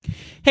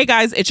Hey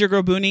guys, it's your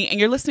girl Booney, and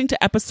you're listening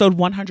to episode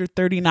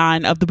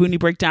 139 of the Booney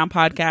Breakdown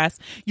podcast,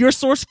 your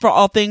source for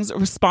all things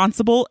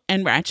responsible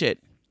and ratchet.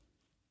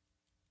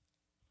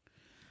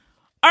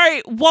 All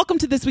right, welcome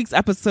to this week's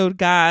episode,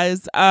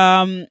 guys.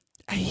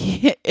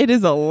 It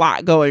is a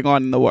lot going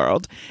on in the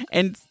world,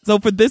 and so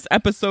for this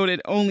episode,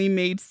 it only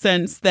made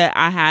sense that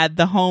I had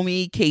the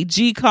homie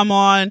KG come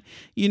on.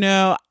 You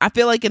know, I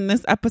feel like in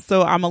this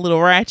episode, I'm a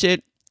little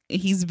ratchet.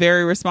 He's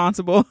very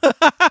responsible.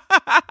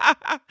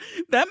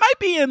 That might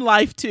be in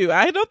life too.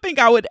 I don't think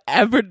I would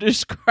ever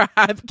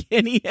describe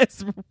Kenny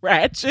as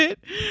ratchet.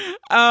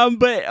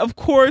 But of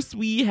course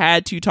we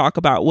had to talk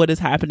about what is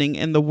happening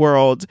in the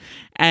world.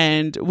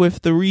 And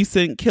with the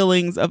recent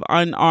killings of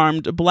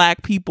unarmed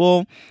Black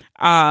people,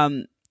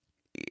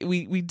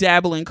 we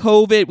dabble in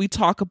COVID. We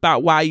talk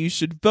about why you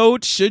should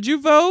vote. Should you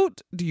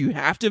vote? Do you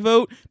have to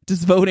vote?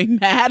 Does voting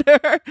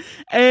matter?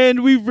 And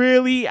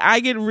I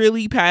get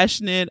really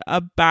passionate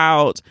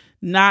about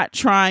not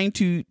trying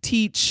to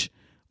teach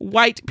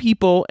white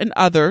people and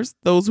others,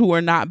 those who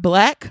are not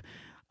Black,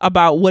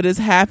 about what is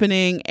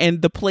happening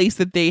and the place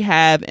that they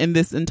have in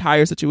this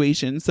entire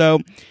situation. So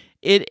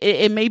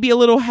it may be a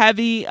little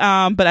heavy,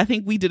 but I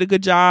think we did a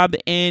good job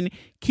in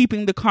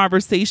keeping the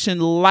conversation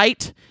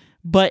light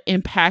but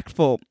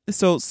impactful.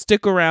 So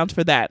stick around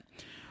for that.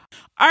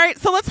 All right,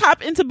 so let's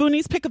hop into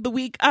Booney's pick of the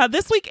week.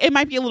 This week, it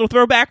might be a little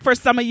throwback for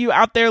some of you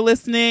out there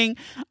listening.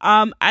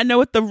 I know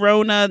with the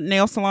Rona,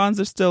 nail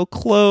salons are still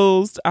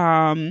closed.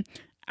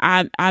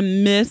 I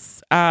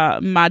miss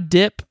my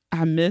dip.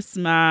 I miss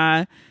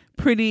my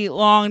pretty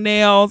long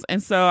nails.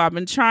 And so I've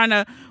been trying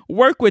to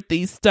work with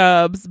these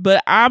stubs.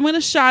 But I'm going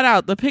to shout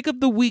out the pick of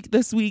the week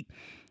this week,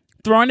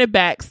 throwing it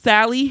back,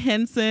 Sally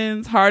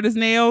Henson's Hard as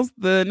Nails,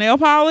 the nail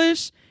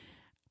polish.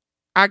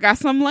 I got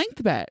some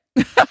length back.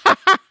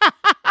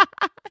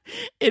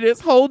 It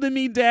is holding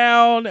me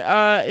down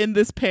in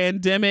this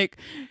pandemic.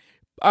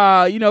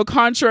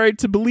 Contrary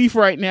to belief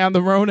right now,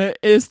 the Rona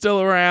is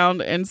still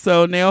around. And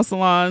so nail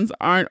salons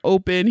aren't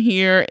open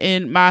here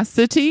in my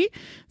city.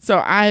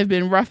 So I have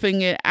been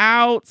roughing it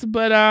out.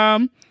 But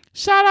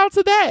shout out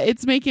to that.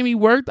 It's making me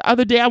work. The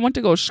other day I went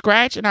to go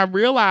scratch and I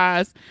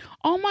realized,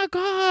 oh my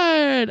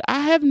God, I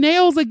have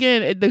nails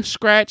again. The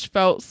scratch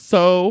felt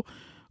so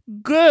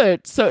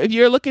good. So if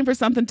you're looking for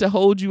something to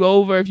hold you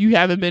over, if you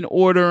haven't been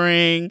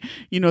ordering,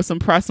 some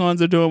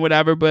press-ons or doing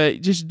whatever,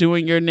 but just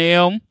doing your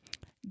nail,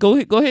 go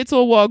hit to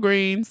a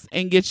Walgreens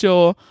and get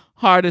your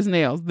Hard as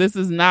Nails. This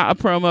is not a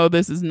promo.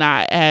 This is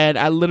not ad.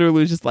 I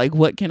literally was just like,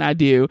 what can I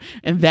do?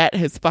 And that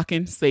has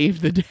fucking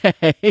saved the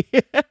day.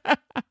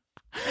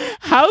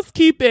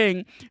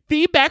 Housekeeping.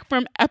 Feedback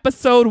from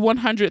episode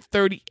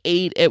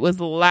 138. It was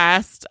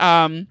last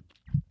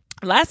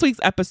week's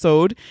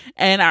episode,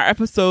 and our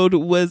episode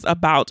was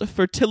about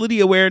fertility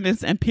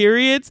awareness and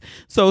periods.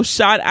 So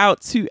shout out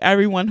to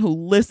everyone who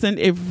listened.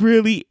 It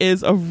really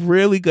is a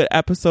really good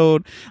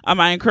episode.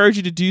 I encourage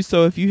you to do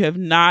so if you have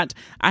not.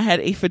 I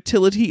had a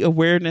fertility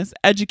awareness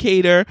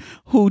educator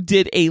who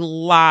did a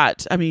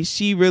lot.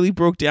 She really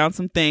broke down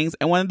some things.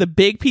 And one of the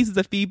big pieces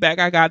of feedback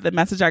I got, the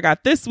message I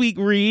got this week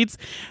reads,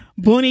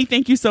 Booney,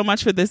 thank you so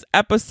much for this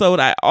episode.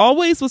 I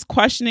always was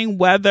questioning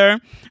whether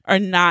or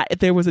not if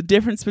there was a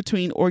difference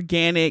between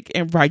organic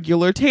and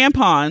regular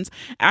tampons.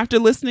 After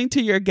listening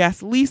to your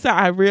guest, Lisa,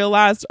 I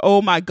realized,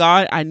 oh my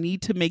God, I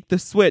need to make the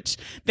switch.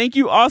 Thank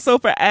you also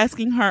for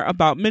asking her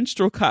about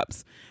menstrual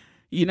cups.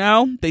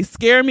 They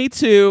scare me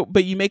too,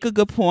 but you make a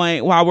good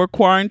point. While we're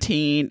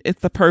quarantined,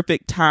 it's the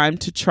perfect time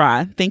to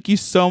try. Thank you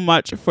so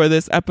much for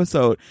this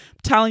episode. I'm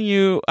telling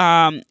you,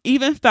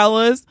 even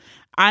fellas,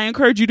 I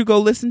encourage you to go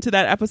listen to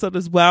that episode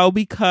as well,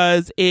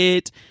 because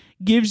it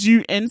gives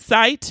you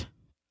insight,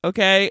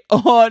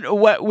 on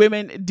what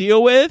women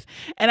deal with.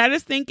 And I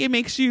just think it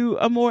makes you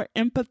a more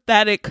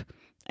empathetic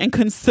and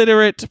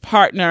considerate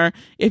partner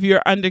if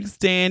you're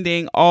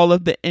understanding all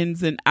of the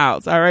ins and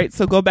outs. All right.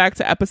 So go back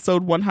to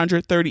episode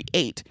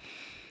 138.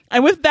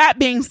 And with that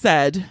being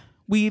said,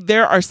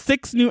 there are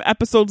 6 new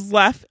episodes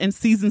left in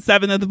season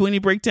 7 of the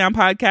Booney Breakdown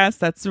podcast.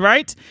 That's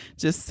right.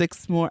 Just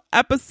 6 more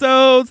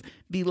episodes.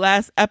 The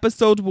last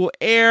episode will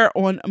air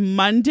on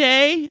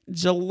Monday,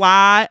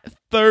 July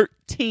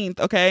 13th.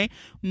 Okay.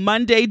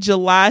 Monday,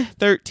 July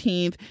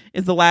 13th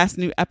is the last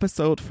new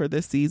episode for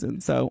this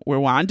season. So we're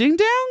winding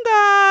down,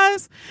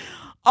 guys.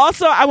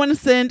 Also, I want to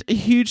send a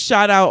huge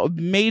shout out,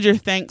 major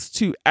thanks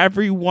to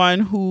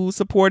everyone who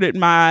supported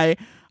my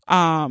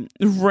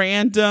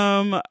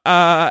random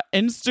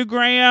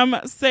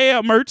Instagram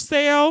sale, merch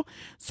sale.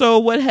 So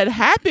what had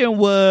happened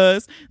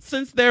was,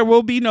 since there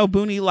will be no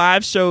Booney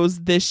live shows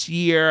this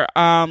year,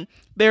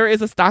 there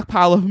is a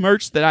stockpile of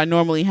merch that I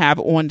normally have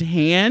on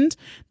hand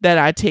that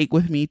I take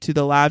with me to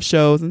the live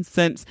shows. And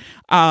since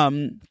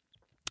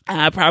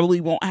I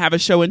probably won't have a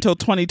show until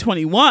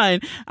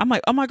 2021. I'm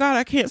like, oh my God,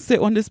 I can't sit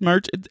on this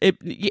merch.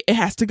 It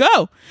has to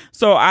go.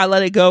 So I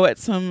let it go at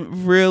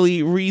some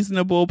really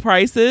reasonable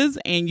prices,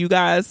 and you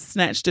guys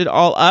snatched it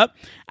all up.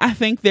 I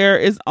think there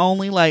is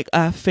only like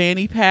a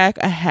fanny pack,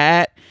 a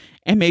hat,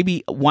 and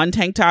maybe 1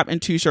 tank top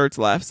and 2 shirts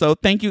left. So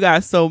thank you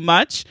guys so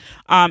much.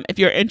 If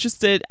you're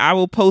interested, I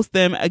will post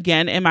them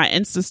again in my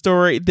Insta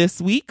story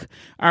this week.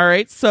 All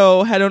right.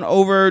 So head on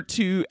over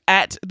to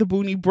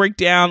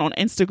 @TheBoonieBreakdown on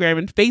Instagram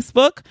and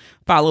Facebook.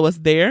 Follow us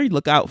there.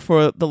 Look out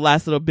for the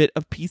last little bit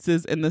of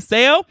pieces in the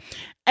sale.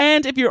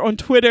 And if you're on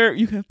Twitter,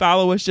 you can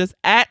follow us just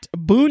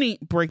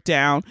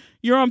 @BoonieBreakdown.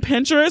 You're on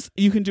Pinterest,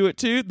 you can do it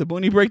too. The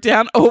Boonie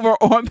Breakdown over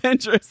on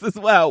Pinterest as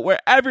well. We're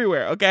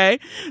everywhere, okay?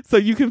 So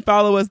you can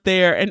follow us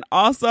there. And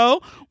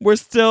also, we're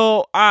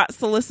still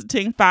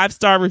soliciting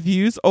 5-star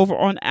reviews over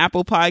on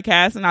Apple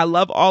Podcasts. And I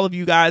love all of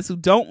you guys who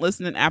don't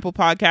listen in Apple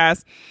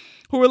Podcasts,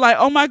 who are like,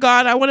 oh my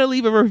God, I want to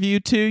leave a review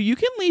too. You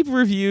can leave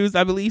reviews.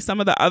 I believe some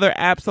of the other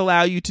apps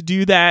allow you to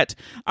do that.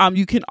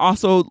 You can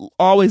also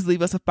always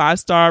leave us a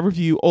 5-star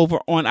review over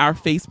on our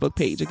Facebook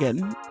page.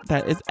 Again,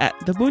 that is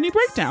The Boonie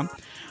Breakdown.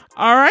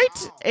 All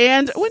right.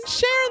 And when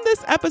sharing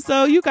this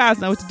episode, you guys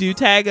know what to do.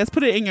 Tag us,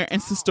 put it in your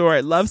Insta story.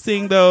 I love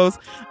seeing those.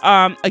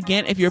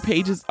 Again, if your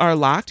pages are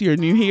locked, you're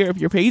new here. If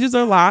your pages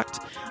are locked,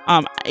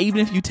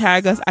 even if you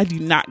tag us, I do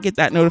not get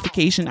that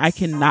notification. I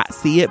cannot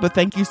see it, but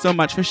thank you so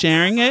much for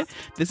sharing it.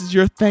 This is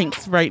your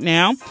thanks right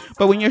now.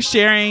 But when you're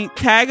sharing,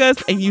 tag us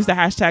and use the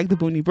hashtag The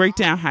Boonie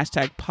Breakdown,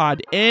 hashtag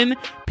PODIN,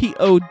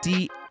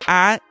 PODIN.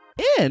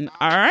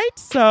 All right.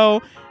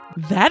 So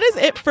that is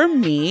it for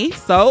me.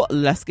 So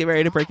let's get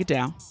ready to break it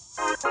down.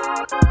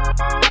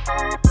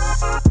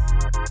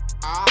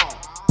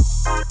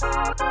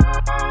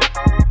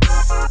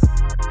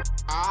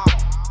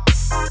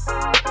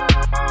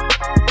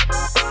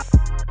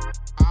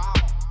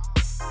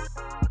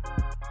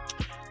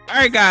 All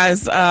right,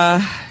 guys,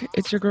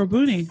 it's your girl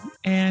Boonie,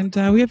 and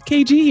we have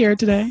KG here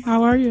today.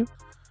 How are you?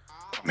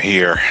 I'm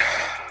here.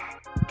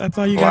 That's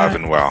all you Alive got?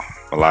 and well.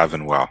 Alive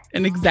and well.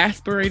 An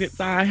exasperated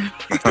sigh.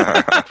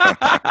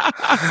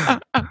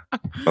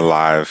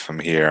 Alive. I'm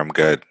here. I'm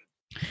good.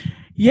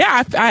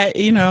 Yeah, I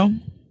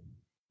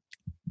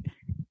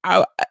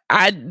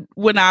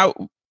when I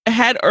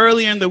had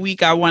earlier in the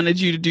week, I wanted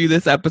you to do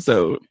this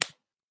episode.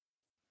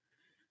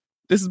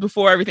 This is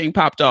before everything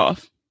popped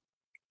off.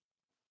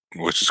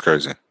 Which is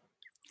crazy.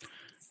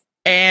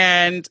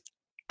 And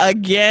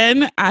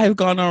again, I've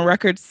gone on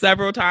record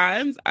several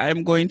times.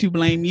 I'm going to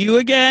blame you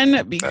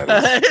again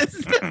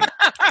because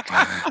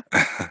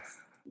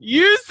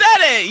you said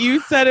it. You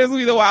said it would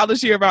be the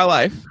wildest year of our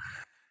life.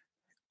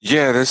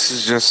 Yeah, this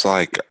is just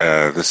like,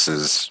 this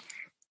is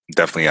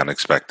definitely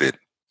unexpected.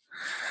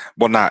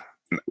 Well, not,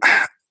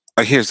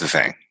 here's the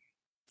thing.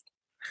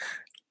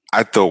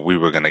 I thought we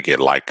were going to get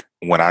like,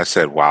 when I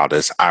said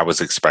wildest, I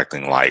was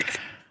expecting like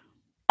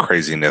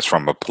craziness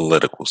from a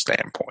political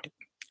standpoint.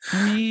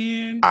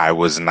 I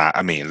was not,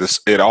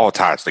 it all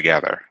ties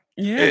together.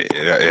 Yeah.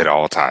 It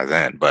all ties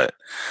in, but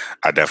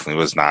I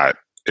definitely was not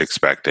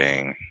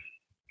expecting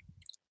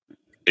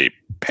a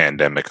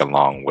pandemic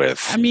along with.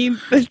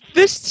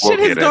 This shit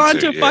has gone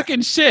to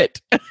fucking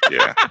shit.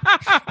 Yeah.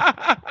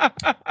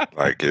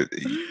 Like it.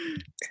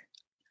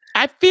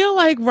 I feel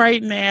like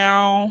right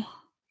now,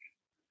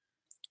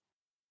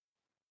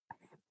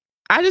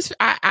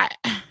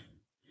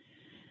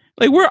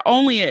 we're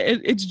only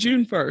it's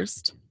June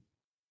 1st,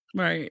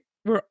 right?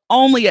 We're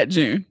only at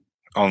June.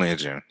 Only at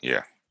June,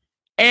 yeah.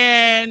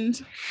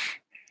 And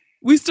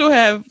we still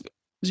have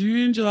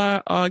June,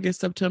 July,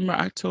 August, September,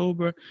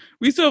 October.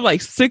 We still have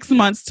like 6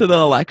 months to the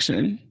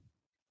election.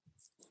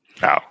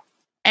 Oh.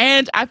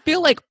 And I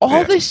feel like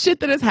all this shit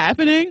that is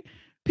happening,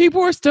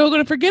 people are still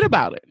going to forget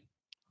about it.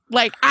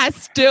 Like I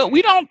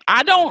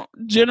don't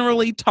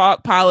generally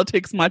talk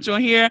politics much on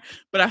here,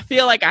 but I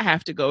feel like I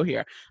have to go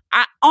here.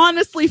 I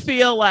honestly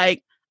feel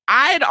like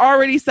I had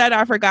already said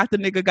I forgot the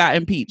nigga got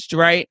impeached,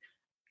 right?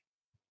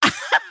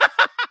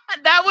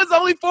 That was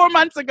only 4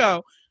 months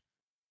ago.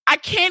 I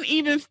can't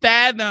even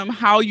fathom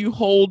how you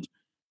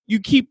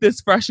keep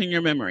this fresh in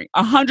your memory.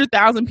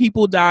 100,000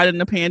 people died in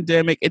the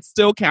pandemic. It's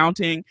still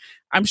counting.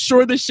 I'm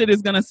sure this shit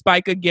is going to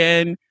spike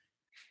again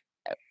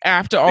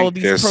after all of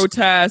these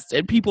protests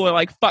and people are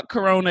like, fuck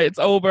Corona, it's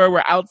over,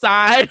 we're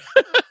outside.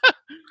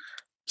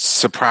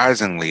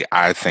 Surprisingly,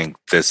 I think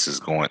this is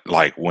going,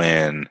 like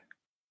when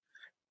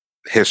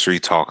history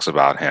talks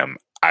about him,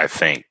 I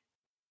think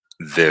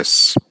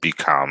this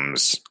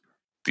becomes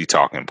the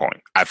talking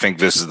point. I think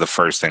this is the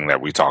first thing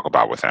that we talk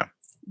about with him.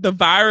 The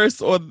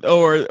virus or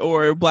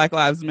Black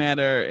Lives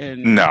Matter?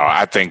 No,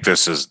 I think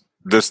this is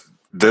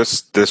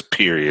this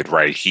period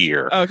right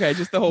here. Okay,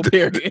 just the whole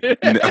period.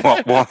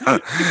 well,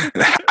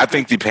 I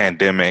think the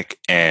pandemic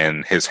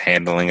and his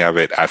handling of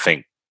it, I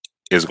think,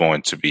 is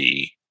going to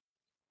be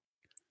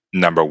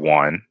number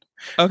one.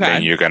 Okay.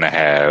 Then you're going to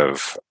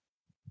have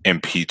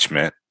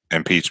impeachment.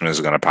 Impeachment is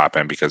going to pop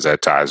in because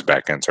that ties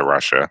back into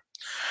Russia.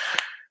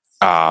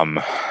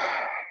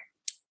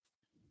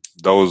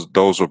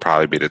 Those will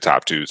probably be the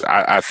top twos.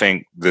 I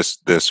think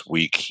this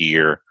week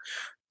here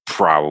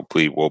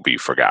probably will be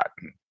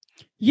forgotten.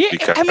 Yeah,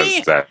 because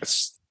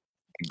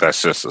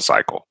that's just a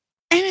cycle.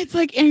 And it's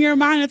like in your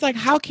mind, it's like,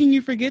 how can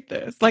you forget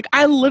this? Like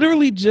I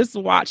literally just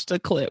watched a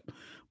clip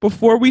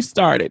before we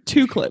started.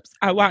 2 clips.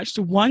 I watched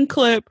one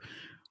clip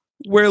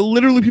where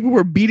literally people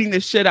were beating the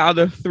shit out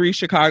of 3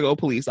 Chicago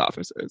police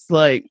officers.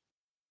 Like,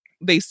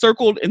 they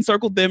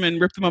encircled them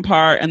and ripped them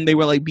apart, and they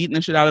were like beating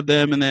the shit out of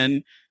them. And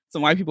then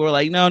some white people were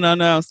like,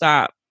 no,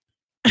 stop.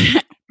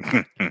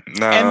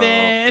 No. And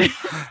then,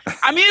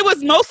 I mean, it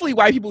was mostly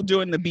white people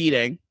doing the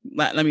beating.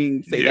 Let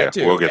me say that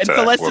too. We'll get to so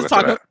that. let's just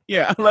talk.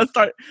 Let's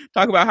start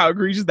talk about how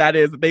egregious that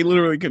is. That they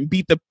literally can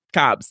beat the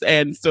cops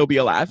and still be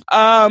alive.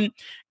 And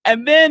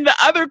then the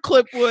other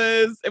clip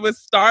was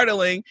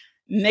startling.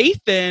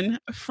 Nathan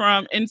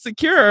from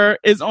Insecure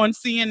is on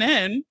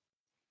CNN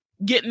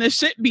getting the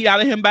shit beat out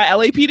of him by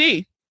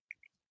LAPD.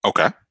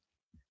 Okay.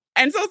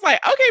 And so it's like,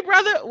 okay,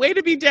 brother, way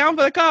to be down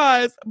for the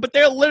cause, but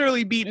they're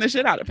literally beating the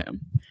shit out of him.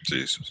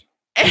 Jesus.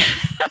 And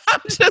I'm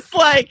just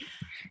like,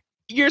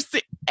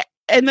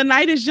 and the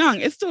night is young.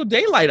 It's still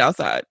daylight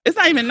outside. It's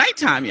not even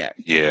nighttime yet.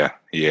 Yeah,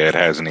 it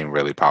hasn't even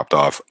really popped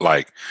off.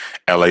 Like,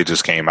 LA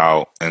just came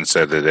out and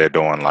said that they're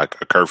doing like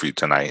a curfew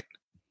tonight.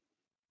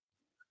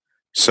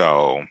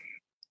 So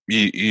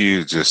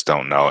you just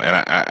don't know. And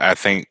I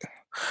think,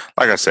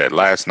 like I said,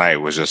 last night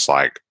was just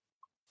like,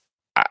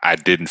 I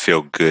didn't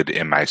feel good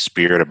in my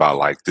spirit about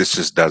like, this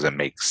just doesn't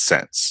make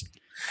sense.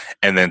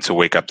 And then to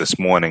wake up this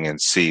morning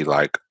and see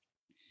like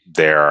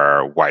there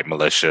are white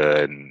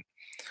militia and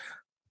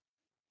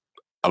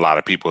a lot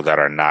of people that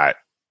are not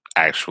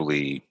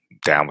actually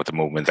down with the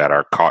movement that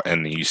are caught,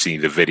 and you see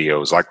the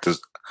videos like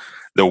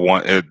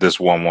this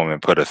one woman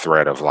put a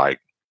thread of like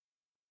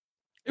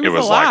it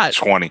was like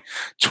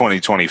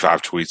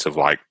 25 tweets of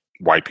like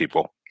white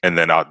people, and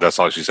then that's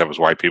all she said was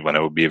white people, and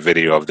it would be a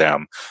video of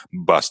them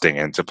busting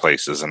into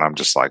places, and I'm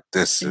just like,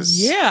 this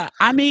is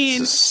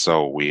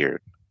so weird.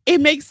 It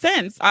makes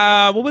sense.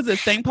 What was it?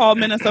 St. Paul,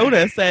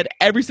 Minnesota said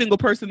every single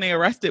person they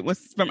arrested was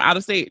from out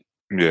of state.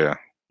 Yeah.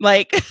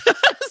 Like,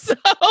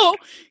 so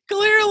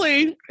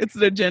clearly it's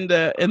an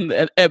agenda and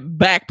a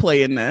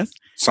backplay in this.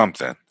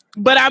 Something.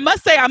 But I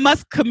must say, I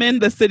must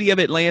commend the city of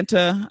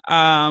Atlanta,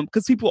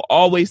 because people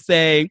always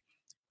say,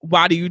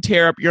 why do you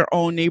tear up your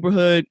own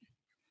neighborhood?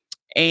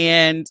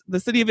 And the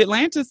city of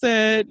Atlanta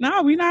said,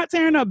 no, we're not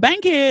tearing up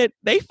Bankhead.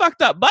 They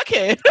fucked up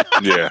Buckhead.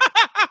 Yeah.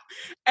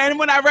 And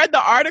when I read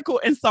the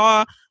article and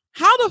saw,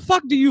 how the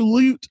fuck do you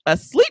loot a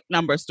Sleep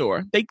Number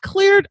store? They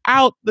cleared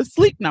out the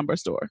Sleep Number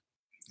store.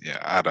 Yeah,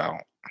 I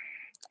don't.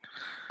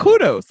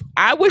 Kudos.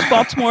 I wish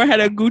Baltimore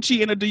had a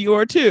Gucci and a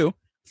Dior too.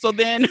 So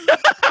then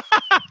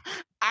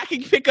I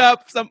can pick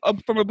up some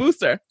from a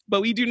booster,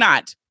 but we do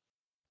not.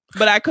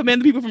 But I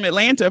commend the people from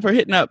Atlanta for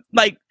hitting up.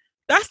 Like,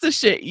 that's the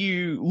shit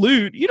you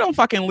loot. You don't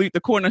fucking loot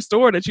the corner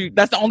store that's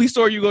the only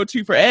store you go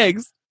to for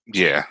eggs.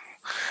 Yeah.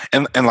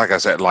 And like I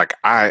said, like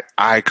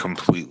I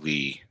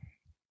completely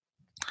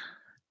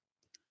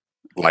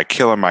like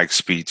Killer Mike's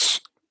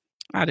speech.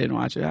 I didn't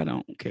watch it. I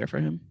don't care for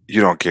him.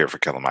 You don't care for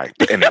Killer Mike.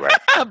 But anyway.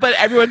 But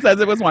everyone says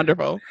it was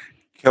wonderful.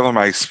 Killer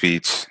Mike's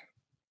speech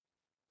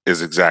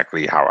is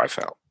exactly how I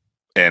felt.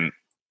 And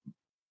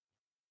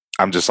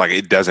I'm just like,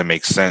 it doesn't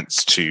make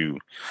sense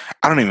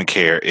I don't even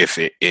care if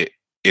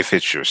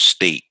it's your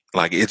state.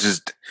 Like, it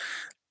just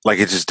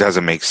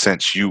doesn't make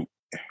sense. You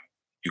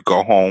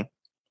go home,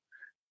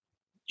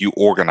 you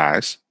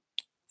organize,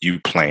 you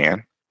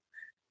plan,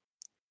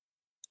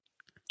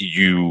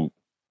 you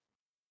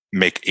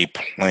make a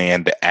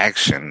planned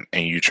action,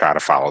 and you try to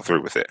follow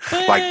through with it.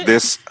 But, like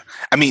this,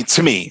 I mean,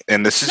 to me,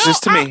 and this is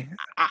just to me.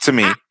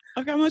 Okay,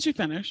 I'm gonna let you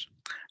finish.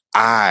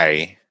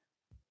 I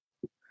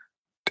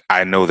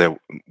know that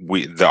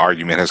the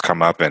argument has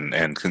come up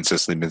and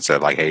consistently been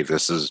said, like, hey,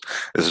 this is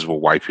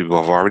what white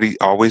people have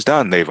always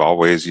done. They've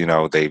always,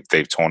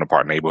 they've torn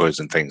apart neighborhoods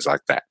and things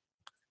like that.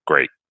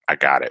 Great. I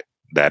got it.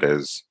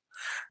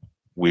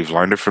 We've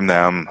learned it from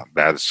them.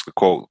 That's the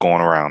quote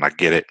going around. I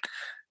get it.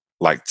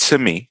 Like, to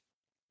me,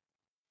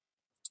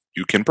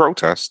 you can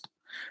protest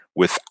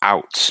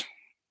without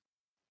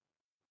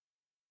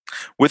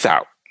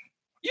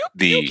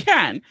you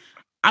can.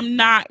 I'm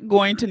not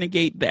going to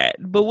negate that.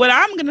 But what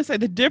I'm going to say,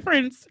 the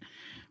difference,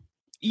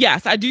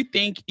 yes, I do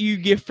think you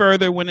get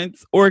further when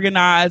it's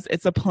organized,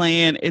 it's a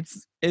plan,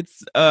 it's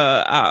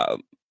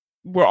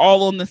we're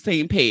all on the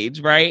same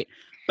page, right?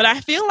 But I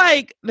feel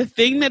like the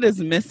thing that is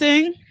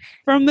missing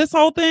from this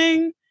whole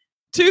thing,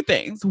 2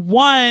 things.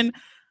 One,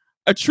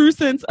 a true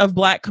sense of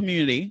Black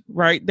community,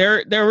 right?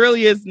 There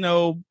really is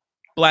no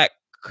Black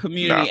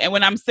community. No. And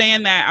when I'm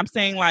saying that, I'm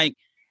saying like,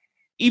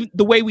 even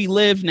the way we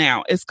live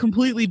now is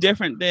completely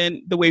different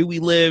than the way we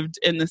lived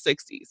in the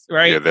 60s,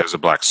 right? Yeah, there's a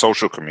Black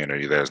social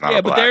community. There's not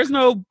a Black. But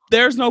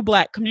there's no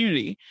Black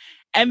community.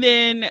 And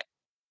then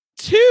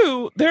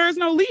 2, there is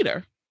no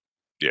leader.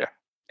 Yeah.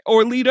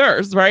 Or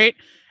leaders, right?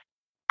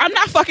 I'm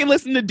not fucking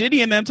listening to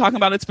Diddy and them talking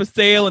about it's for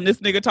sale and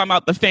this nigga talking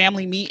about the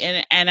family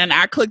meeting, and then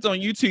I clicked on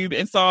YouTube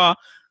and saw,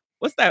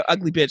 what's that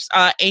ugly bitch?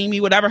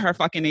 Amy, whatever her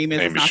fucking name is.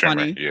 Amy it's not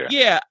Schumer, funny.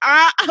 Yeah.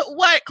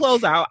 What?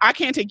 Close out. I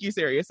can't take you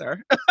serious,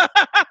 sir.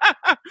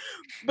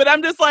 But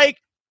I'm just like,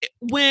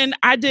 when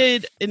I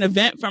did an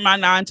event for my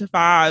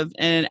 9-to-5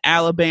 in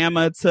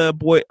Alabama to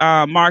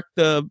mark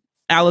the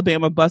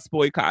Alabama bus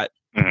boycott,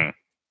 mm-hmm.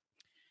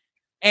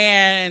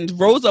 and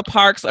Rosa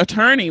Parks'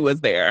 attorney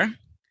was there,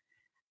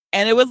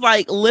 And it was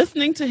like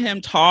listening to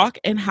him talk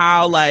and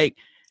how like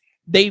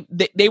they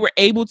were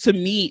able to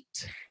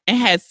meet and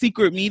had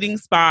secret meeting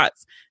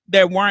spots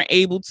that weren't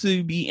able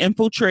to be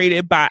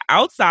infiltrated by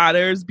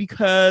outsiders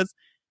because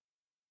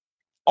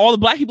all the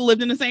Black people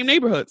lived in the same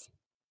neighborhoods.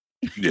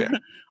 Yeah.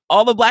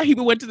 All the Black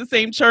people went to the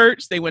same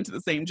church. They went to the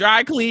same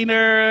dry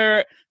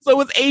cleaner. So it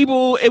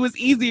was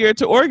easier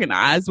to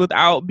organize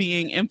without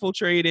being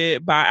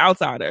infiltrated by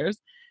outsiders.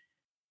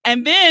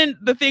 And then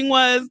the thing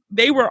was,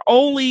 they were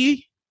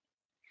only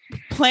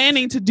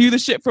planning to do the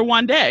shit for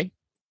one day.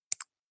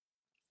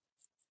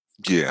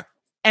 Yeah.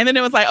 And then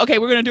it was like, okay,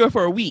 we're going to do it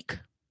for a week.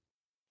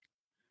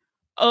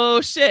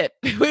 Oh shit,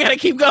 we got to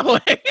keep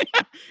going.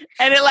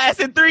 And it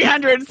lasted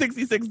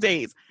 366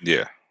 days.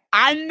 Yeah.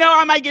 I know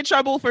I might get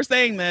trouble for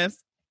saying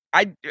this.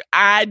 I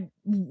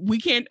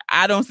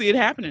don't see it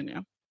happening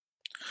now.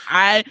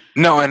 I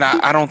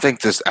don't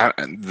think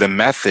the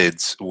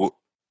methods.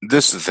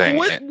 This is the thing.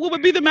 What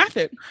would be the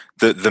method?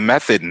 The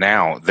method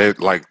now,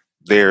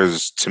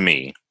 there's, to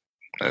me,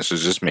 this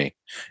is just me.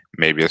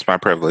 Maybe it's my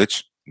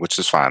privilege, which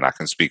is fine. I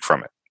can speak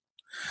from it.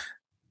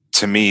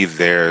 To me,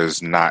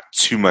 there's not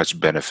too much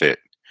benefit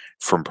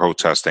from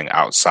protesting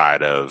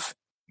outside of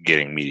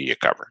getting media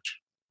coverage.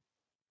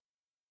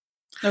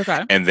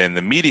 Okay. And then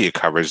the media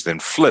coverage then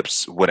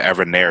flips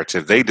whatever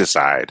narrative they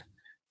decide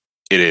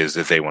it is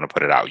that they want to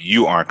put it out.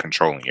 You aren't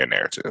controlling your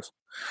narrative.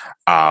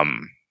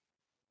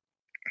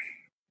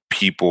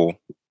 People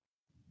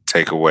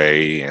take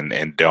away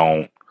and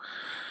don't.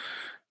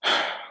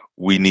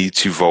 We need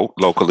to vote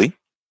locally.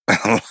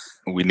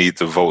 We need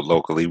to vote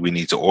locally. We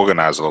need to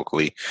organize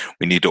locally.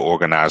 We need to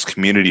organize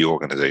community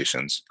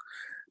organizations.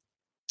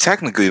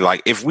 Technically,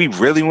 like if we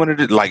really wanted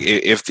to, like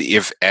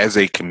if as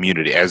a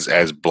community,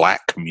 as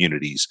Black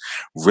communities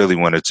really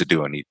wanted to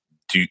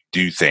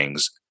do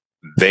things,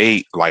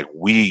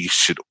 we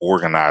should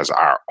organize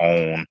our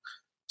own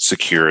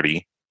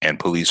security and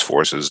police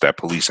forces that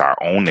police our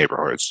own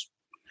neighborhoods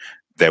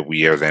that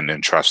we are then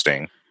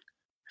entrusting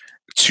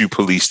to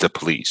police the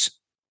police.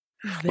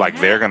 Like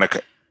they're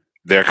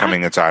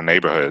coming into our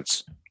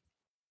neighborhoods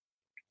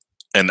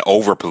and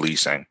over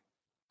policing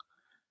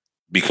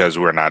because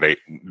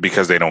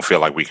because they don't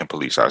feel like we can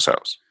police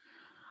ourselves.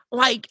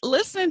 Like,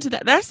 listen to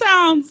that. That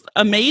sounds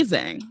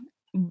amazing.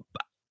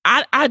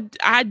 I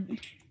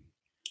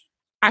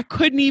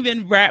couldn't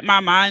even wrap my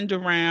mind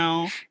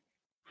around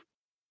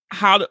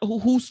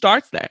who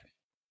starts that.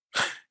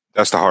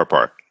 That's the hard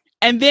part.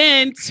 And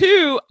then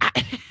two,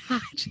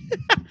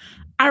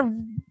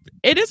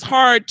 it is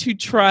hard to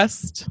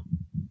trust.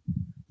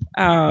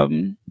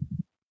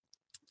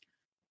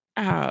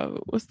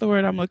 What's the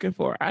word I'm looking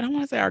for? I don't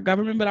want to say our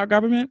government, but our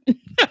government.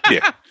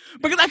 Yeah.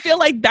 Because I feel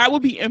like that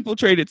would be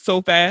infiltrated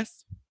so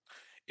fast.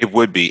 It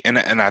would be. And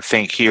I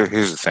think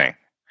here's the thing.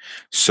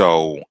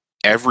 So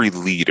every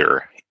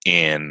leader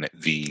in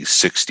the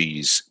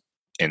 60s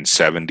and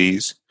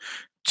 70s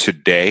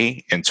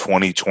today in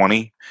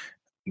 2020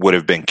 would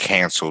have been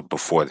canceled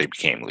before they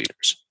became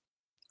leaders.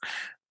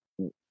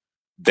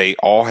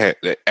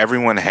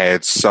 Everyone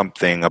had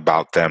something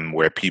about them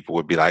where people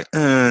would be like,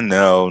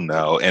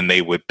 no, and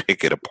they would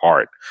pick it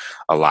apart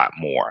a lot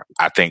more.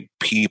 I think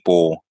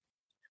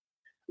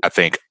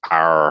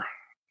our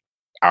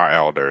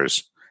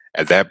elders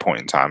at that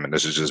point in time, and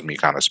this is just me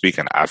kind of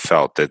speaking, I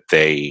felt that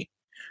they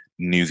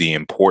knew the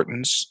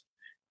importance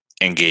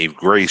and gave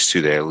grace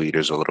to their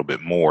leaders a little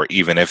bit more,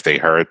 even if they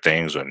heard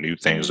things or knew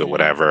things or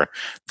whatever.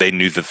 They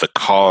knew that the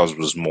cause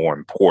was more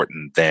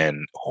important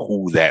than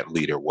who that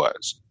leader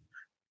was.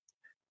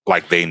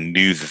 Like they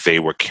knew that they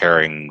were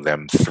carrying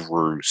them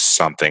through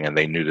something, and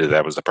they knew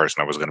that was the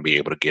person that was going to be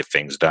able to get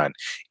things done,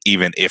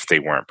 even if they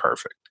weren't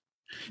perfect.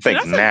 I think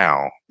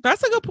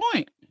that's a good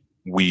point.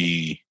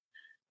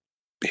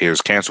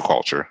 Here's cancel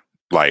culture.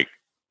 Like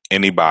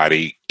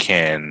anybody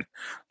can,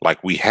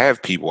 like we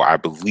have people, I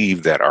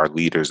believe, that are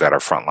leaders that are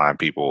frontline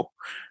people.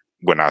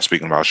 We're not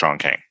speaking about Shaun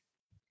King,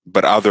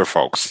 but other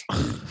folks.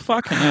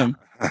 Fuck him.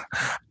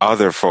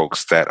 Other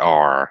folks that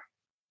are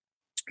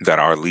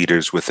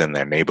leaders within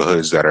their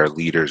neighborhoods, that are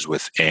leaders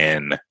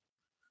within,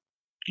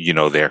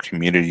 their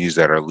communities,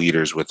 that are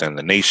leaders within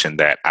the nation,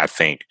 that I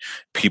think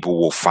people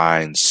will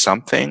find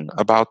something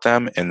about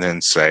them and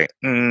then say,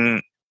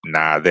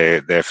 nah,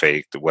 they're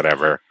fake,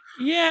 whatever.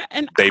 Yeah,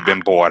 and they've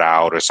been bought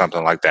out or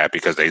something like that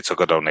because they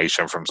took a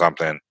donation from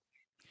something,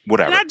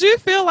 whatever. And I do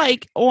feel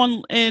like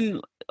on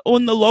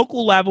the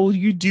local level,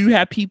 you do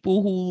have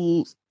people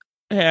who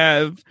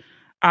have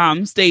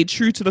stayed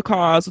true to the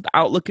cause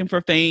without looking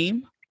for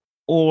fame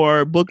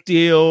or book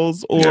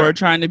deals or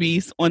trying to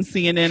be on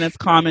CNN as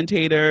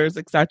commentators,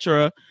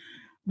 etc.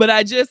 But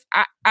I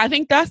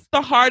think that's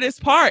the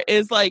hardest part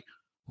is like,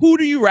 who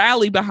do you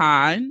rally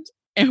behind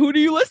and who do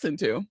you listen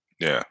to?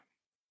 Yeah.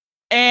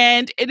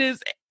 And it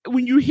is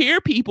when you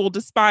hear people,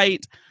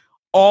 despite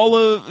all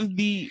of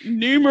the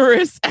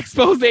numerous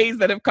exposés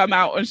that have come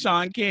out on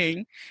Shaun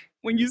King,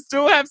 when you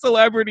still have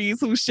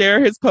celebrities who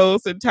share his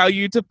posts and tell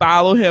you to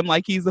follow him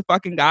like he's the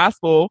fucking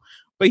gospel,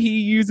 but he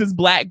uses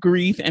Black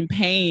grief and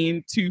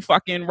pain to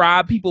fucking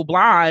rob people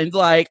blind.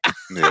 Like,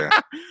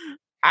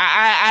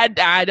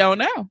 I don't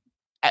know.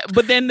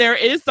 But then there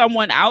is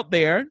someone out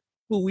there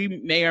who we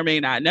may or may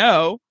not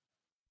know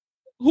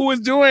who is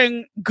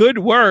doing good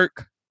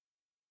work,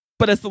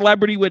 but a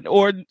celebrity would,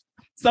 or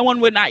someone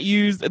would not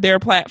use their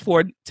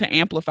platform to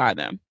amplify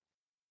them.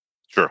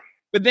 Sure.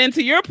 But then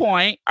to your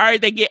point, all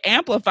right, they get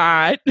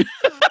amplified.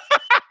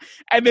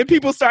 And then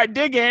people start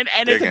digging,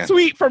 and it's a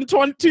tweet from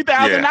 2009.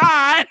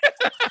 Yeah.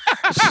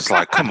 It's just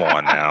like, come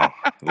on now.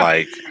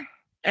 Like,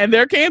 and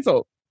they're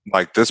canceled.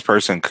 Like, this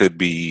person could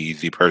be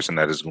the person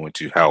that is going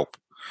to help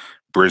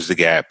bridge the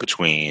gap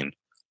between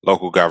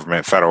local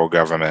government, federal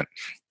government,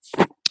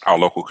 our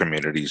local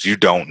communities. You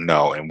don't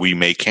know. And we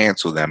may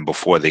cancel them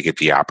before they get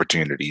the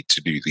opportunity to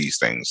do these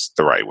things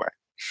the right way.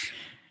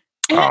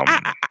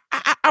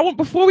 I want,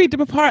 before we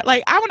depart,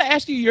 like, I want to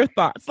ask you your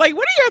thoughts. Like,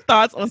 what are your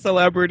thoughts on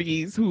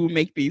celebrities who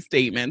make these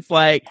statements?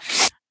 Like,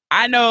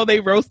 I know they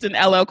roasting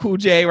LL Cool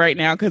J right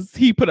now because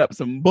he put up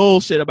some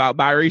bullshit about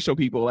biracial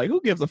people. Like, who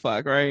gives a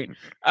fuck, right?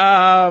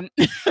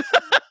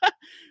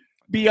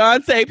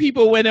 Beyonce,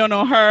 people went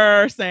on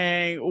her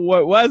saying,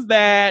 what was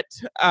that?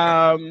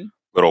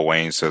 Lil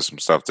Wayne said some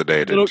stuff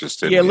today that just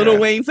didn't. Yeah, Lil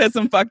Wayne said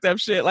some fucked up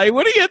shit. Like,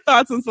 what are your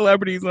thoughts on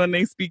celebrities when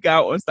they speak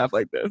out on stuff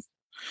like this?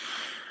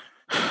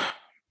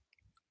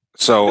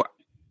 So,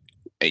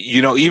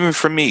 even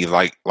for me,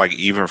 I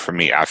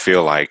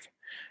feel like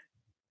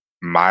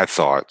my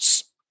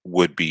thoughts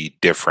would be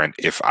different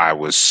if I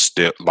was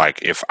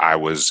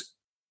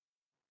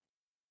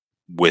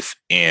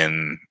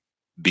within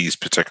these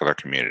particular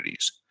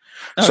communities.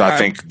 Okay. So I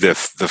think the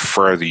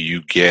further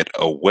you get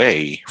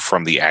away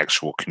from the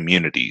actual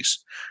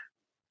communities,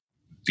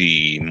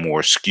 the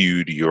more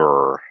skewed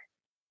your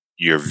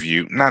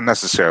view, not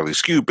necessarily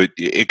skewed, but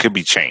it could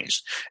be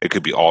changed. It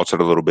could be altered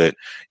a little bit.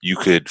 You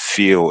could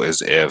feel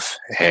as if,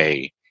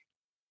 hey,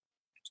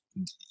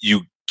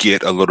 you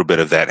get a little bit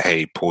of that,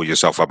 hey, pull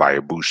yourself up by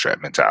your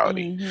bootstrap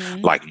mentality.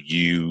 Mm-hmm. Like,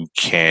 you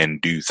can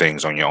do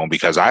things on your own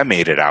because I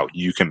made it out.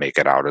 You can make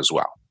it out as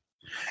well.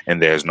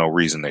 And there's no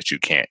reason that you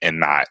can't.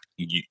 And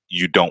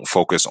you don't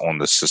focus on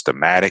the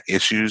systematic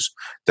issues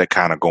that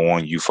kind of go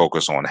on. You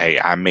focus on, hey,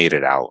 I made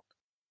it out.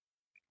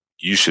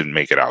 You should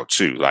make it out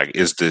too. Like,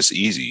 is this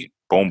easy?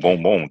 Boom,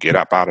 boom, boom. Get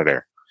up out of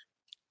there.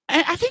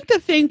 I think the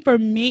thing for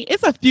me,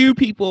 it's a few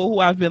people who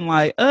I've been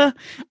like, not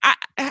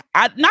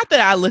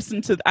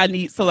that I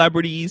need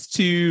celebrities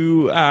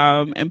to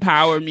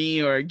empower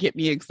me or get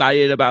me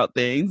excited about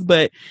things,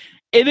 but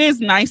it is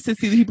nice to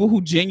see people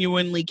who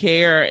genuinely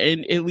care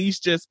and at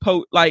least just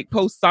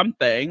post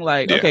something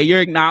like, yeah. Okay,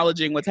 you're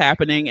acknowledging what's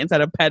happening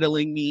instead of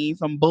peddling me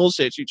some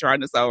bullshit you're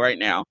trying to sell right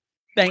now.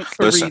 Thanks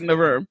for reading the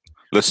room.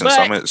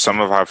 Listen, some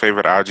of our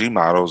favorite IG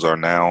models are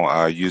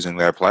now using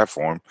that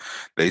platform.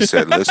 They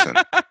said, listen,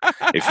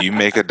 if you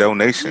make a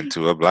donation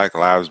to a Black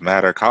Lives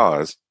Matter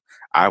cause,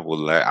 I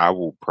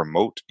will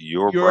promote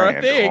your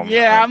brand. Thing.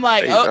 Yeah, I'm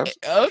like,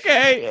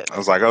 okay. I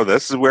was like,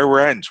 this is where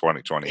we're at in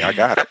 2020. I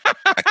got it.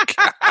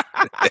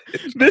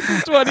 This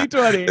is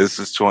 2020. This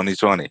is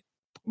 2020.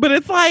 But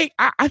it's like,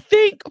 I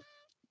think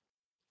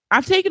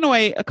I've taken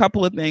away a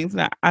couple of things.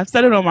 And I've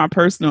said it on my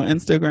personal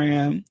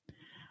Instagram.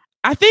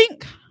 I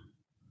think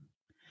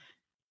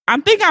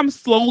I'm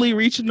slowly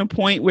reaching the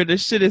point where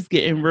this shit is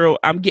getting real.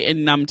 I'm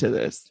getting numb to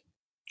this.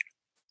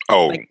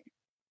 Oh,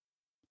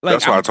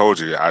 that's why I told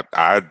you.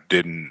 I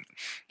didn't.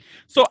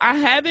 So I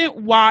haven't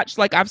watched,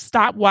 I've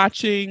stopped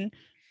watching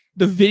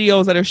the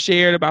videos that are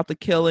shared about the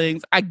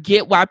killings. I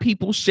get why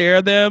people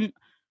share them.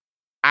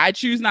 I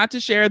choose not to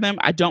share them.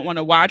 I don't want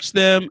to watch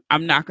them.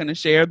 I'm not going to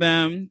share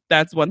them.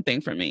 That's one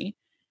thing for me.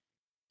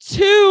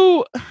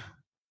 Two,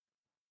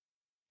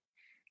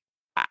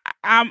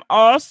 I'm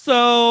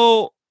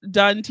also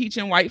done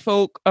teaching white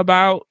folk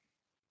about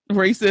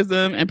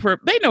racism and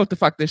they know what the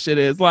fuck this shit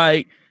is.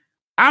 Like,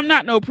 I'm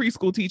not no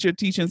preschool teacher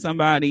teaching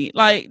somebody.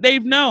 Like,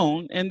 they've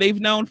known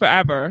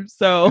forever.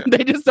 So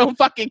they just don't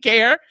fucking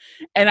care.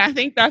 And I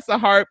think that's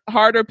a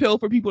harder pill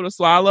for people to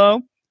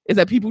swallow, is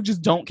that people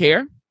just don't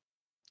care.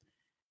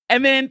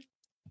 And then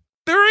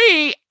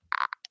 3,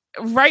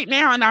 right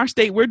now in our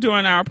state, we're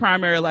doing our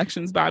primary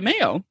elections by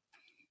mail.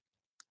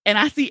 And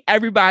I see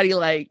everybody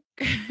like,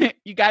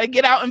 you got to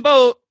get out and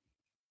vote.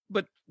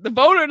 But the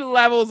voter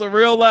levels are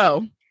real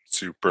low.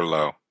 Super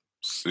low.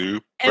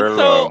 And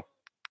so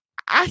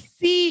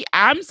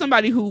I'm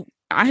somebody who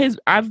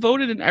I've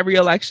voted in every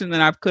election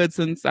that I've could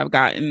since I've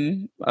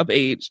gotten of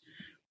age.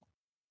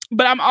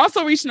 But I'm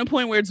also reaching a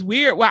point where it's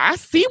weird. Well, I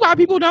see why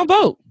people don't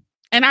vote.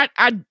 And I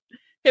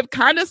have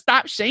kind of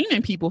stopped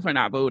shaming people for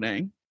not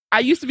voting. I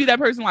used to be that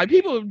person like,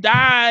 people have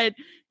died,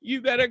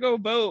 you better go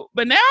vote.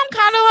 But now I'm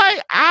kind of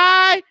like,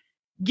 I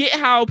get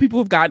how people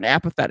have gotten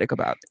apathetic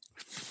about it.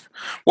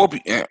 Well,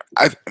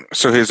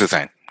 so here's the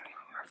thing.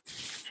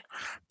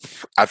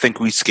 I think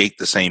we skate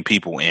the same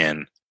people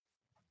in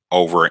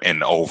over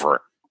and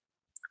over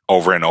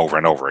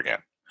again.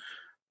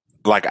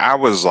 Like, I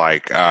was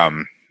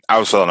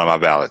filling out my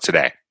ballot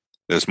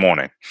this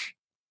morning,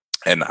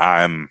 and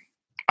I'm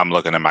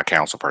looking at my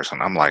council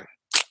person. I'm like,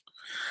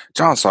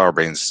 John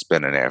Sarbanes has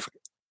been in there for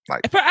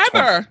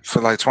forever,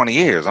 for 20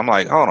 years. I'm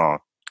like, hold on.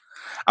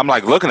 I'm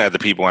like looking at the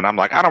people and I'm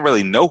like, I don't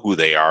really know who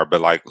they are,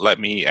 but like, let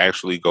me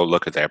actually go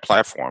look at their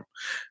platform.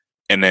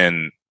 And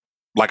then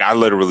like, I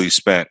literally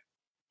spent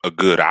a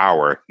good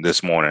hour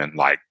this morning,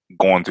 like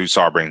going through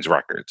Sarbanes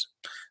records.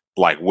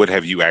 Like, what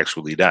have you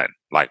actually done?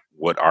 Like,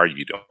 what are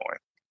you doing?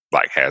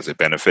 Like, has it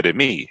benefited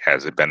me?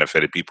 Has it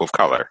benefited people of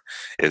color?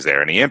 Is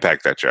there any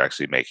impact that you're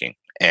actually making?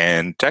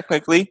 And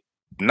technically,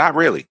 not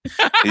really.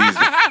 He's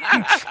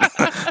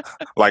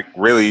like,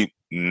 really,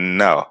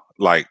 no.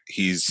 Like,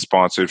 he's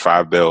sponsored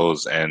 5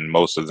 bills, and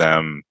most of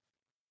them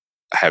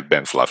have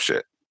been fluff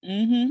shit.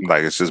 Mm-hmm.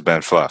 Like, it's just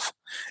been fluff.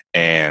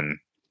 And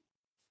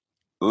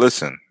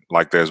listen,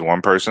 like, there's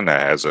one person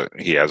that has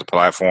a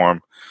platform.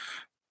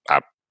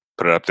 I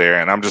put it up there,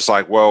 and I'm just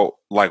like, well,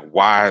 like,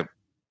 why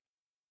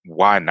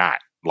not?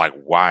 Like,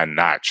 why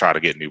not try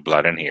to get new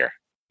blood in here?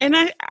 And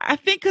I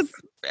think because,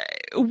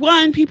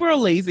 one, people are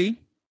lazy.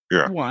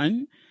 Yeah.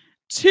 1.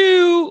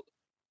 2,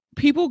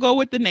 people go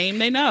with the name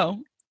they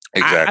know.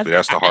 Exactly.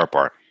 That's the hard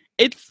part.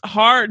 It's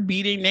hard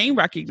beating name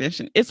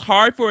recognition. It's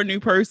hard for a new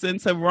person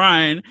to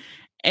run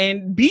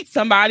and beat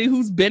somebody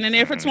who's been in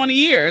there for 20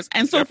 years.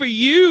 And so for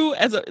you,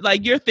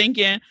 you're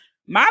thinking,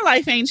 my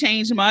life ain't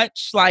changed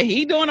much. Like,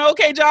 he doing an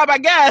okay job, I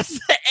guess.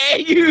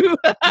 And you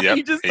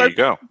just there you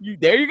go.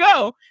 There you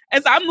go.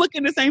 And so I'm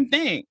looking the same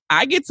thing.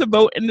 I get to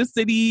vote in the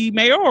city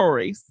mayoral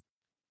race.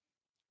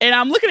 And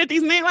I'm looking at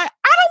these names like,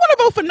 I don't want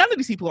to vote for none of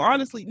these people,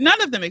 honestly. None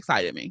of them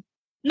excited me.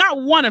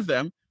 Not one of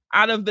them.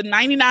 Out of the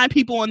 99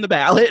 people on the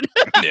ballot,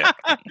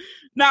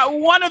 not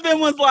one of them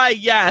was like,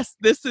 yes,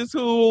 this is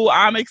who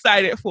I'm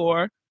excited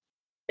for.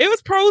 It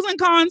was pros and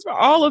cons for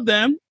all of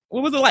them.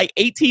 What was it, like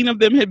 18 of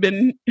them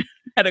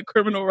had a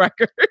criminal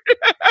record?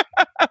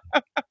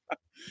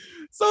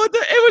 So it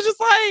was just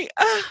like,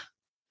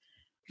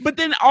 but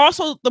then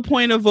also the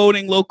point of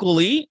voting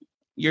locally,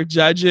 your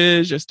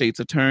judges, your state's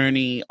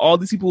attorney, all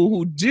these people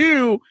who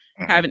do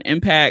have an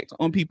impact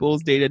on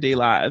people's day-to-day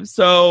lives.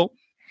 So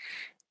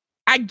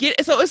I get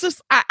it. So it's just,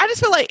 I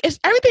just feel like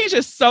everything is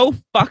just so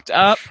fucked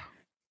up.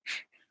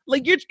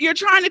 Like, you're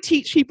trying to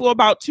teach people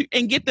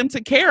and get them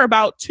to care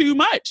about too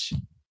much.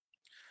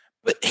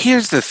 But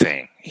here's the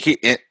thing.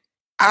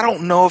 I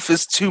don't know if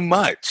it's too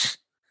much.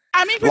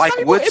 I mean, for some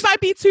people, it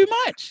might be too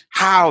much.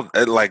 How?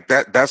 Like,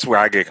 that's where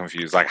I get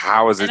confused. Like,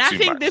 how is it too much?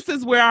 And I think this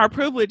is where our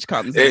privilege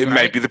comes in. It right?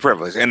 may be the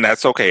privilege, and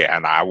that's okay.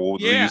 And I will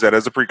use that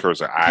as a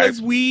precursor. Because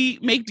we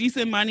make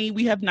decent money.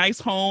 We have nice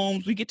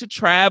homes. We get to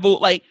travel.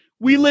 Like,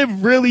 we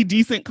live really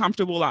decent,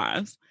 comfortable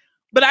lives.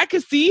 But I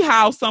could see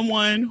how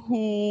someone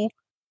who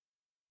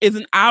is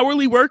an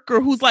hourly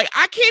worker who's like,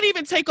 I can't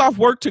even take off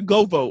work to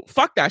go vote.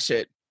 Fuck that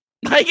shit.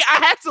 Like,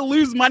 I have to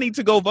lose money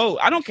to go vote.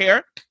 I don't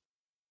care.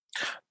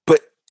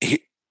 But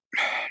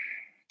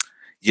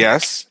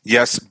yes,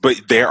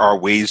 but there are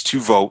ways to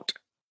vote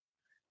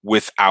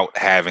without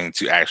having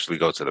to actually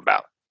go to the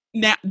ballot.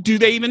 Now, do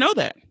they even know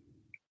that?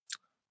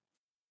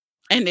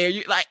 And there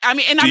you like, I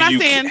mean, and I'm not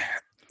saying,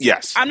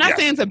 I'm not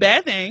saying it's a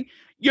bad thing.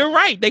 You're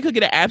right. They could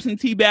get an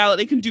absentee ballot.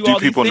 They can do all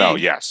these things. Do people know?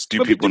 Yes.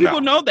 Do people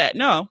know that?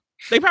 No.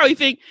 They probably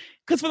think,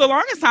 because for the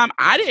longest time,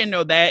 I didn't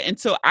know that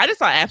until I just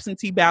thought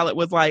absentee ballot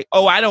was like,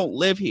 oh, I don't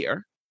live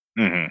here.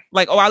 Mm-hmm.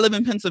 Like, oh, I live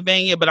in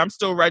Pennsylvania, but I'm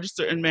still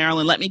registered in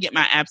Maryland. Let me get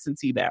my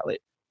absentee ballot.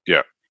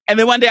 Yeah. And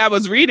then one day I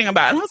was reading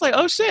about it, and I was like,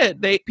 oh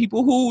shit,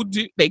 people who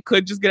do, they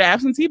could just get an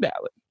absentee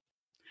ballot.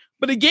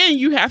 But again,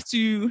 you have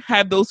to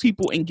have those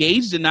people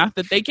engaged enough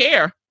that they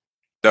care.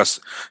 That's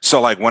so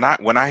like when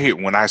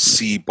I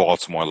see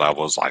Baltimore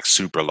levels like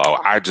super low,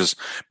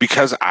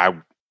 because I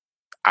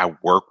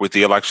work with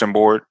the election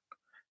board,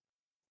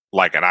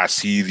 like, and I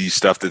see these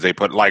stuff that they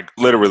put, like,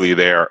 literally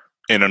there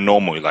in a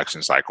normal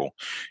election cycle,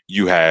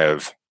 you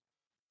have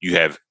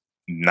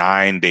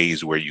 9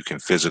 days where you can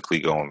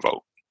physically go and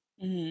vote,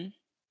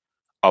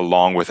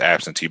 along with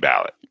absentee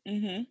ballot.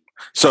 Mm-hmm.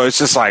 So it's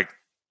just like,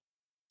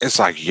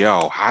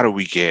 yo, how do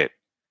we get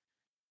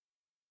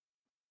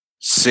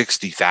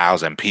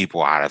 60,000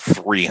 people out of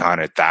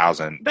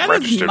 300,000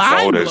 registered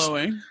voters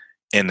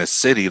in the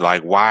city?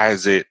 Like, why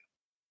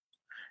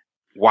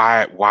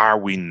are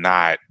we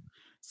not?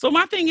 So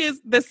my thing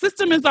is, the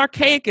system is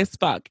archaic as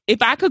fuck.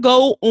 If I could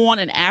go on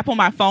an app on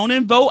my phone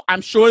and vote,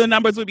 I'm sure the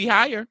numbers would be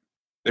higher.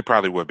 They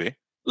probably would be.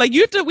 Like,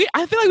 I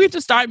feel like we have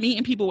to start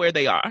meeting people where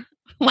they are.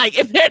 Like,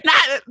 if they're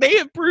not, they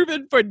have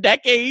proven for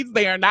decades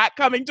they are not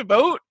coming to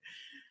vote.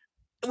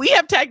 We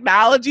have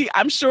technology.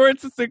 I'm sure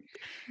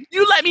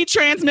you let me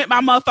transmit my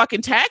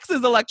motherfucking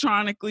taxes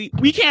electronically.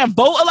 We can't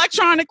vote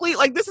electronically.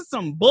 Like, this is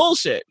some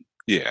bullshit.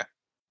 Yeah.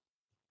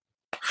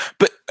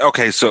 But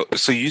okay, so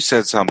you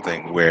said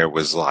something where it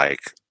was like,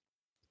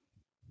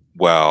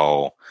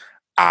 well,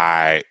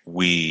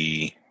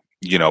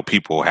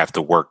 people have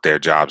to work their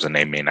jobs and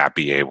they may not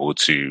be able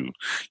to,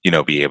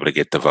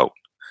 get the vote.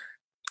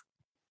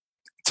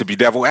 To be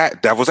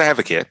devil's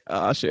advocate.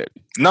 Oh, shit.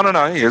 No.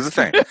 Here's the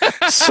thing.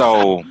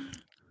 So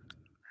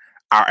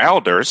our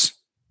elders,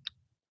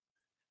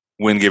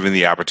 when given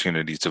the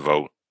opportunity to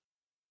vote,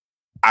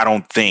 I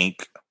don't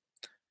think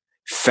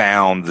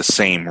found the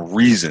same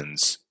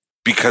reasons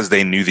because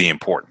they knew the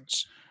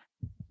importance.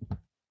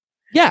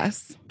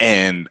 Yes.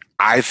 And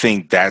I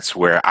think that's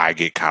where I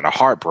get kind of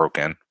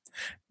heartbroken,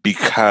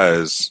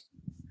 because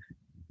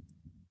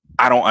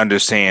I don't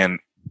understand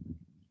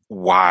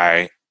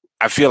why.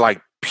 I feel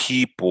like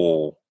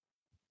people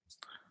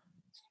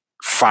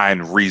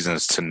find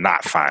reasons to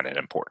not find it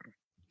important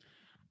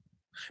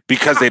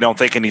because they don't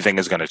think anything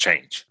is going to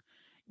change.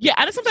 Yeah,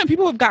 and sometimes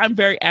people have gotten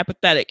very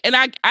apathetic, and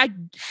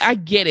I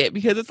get it,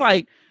 because it's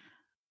like,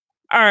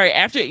 all right,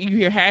 after you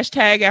hear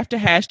hashtag after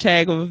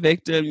hashtag of a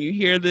victim, you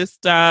hear this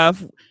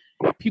stuff,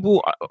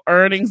 people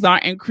earnings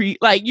aren't increased,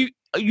 like you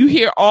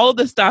hear all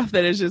the stuff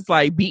that is just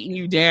like beating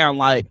you down,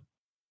 like,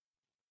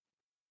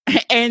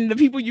 and the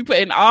people you put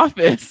in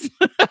office,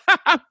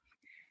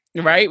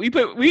 right?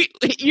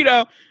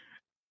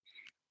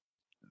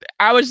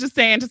 I was just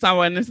saying to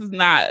someone,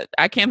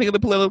 I can't think of the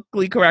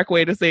politically correct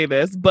way to say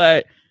this,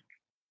 but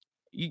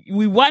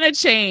we want to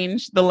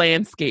change the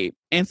landscape.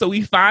 And so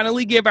we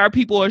finally give our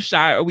people a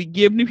shot, or we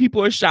give new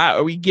people a shot,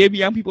 or we give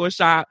young people a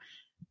shot,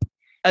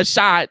 and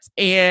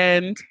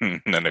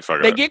then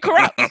they get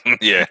corrupt.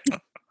 Yeah.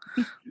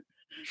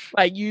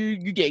 Like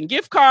you getting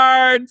gift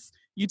cards,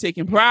 you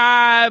taking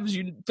bribes,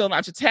 you filling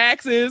out your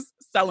taxes,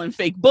 selling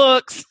fake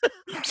books,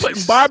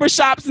 putting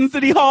barbershops in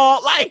City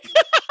Hall. Like,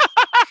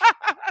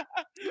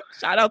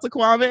 shout out to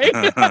Kwame.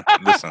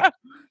 Listen,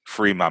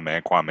 free my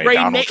man Kwame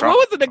Donald Trump.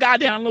 What was it, the guy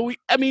down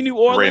New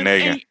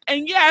Orleans?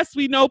 And yes,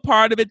 we know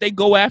part of it, they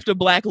go after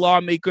black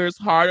lawmakers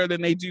harder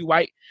than they do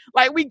white.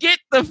 Like, we get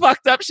the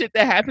fucked up shit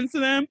that happens to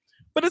them.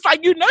 But it's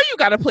like, you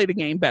got to play the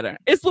game better.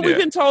 It's what we've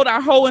been told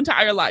our whole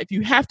entire life.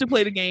 You have to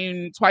play the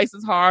game twice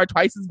as hard,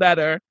 twice as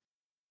better.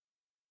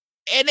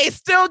 And they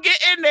still get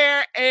in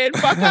there and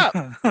fuck up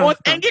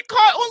and get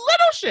caught on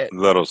little shit.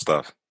 Little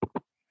stuff.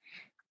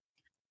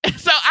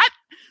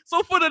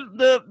 So for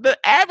the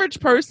average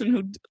person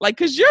who, like,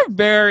 because I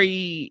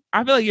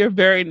feel like you're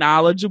very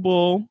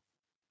knowledgeable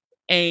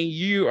and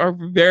you are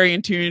very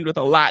in tune with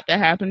a lot that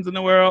happens in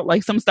the world.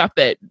 Like, some stuff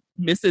that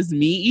misses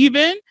me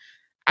even.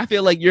 I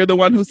feel like you're the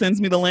one who sends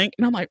me the link,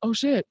 and I'm like, oh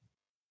shit.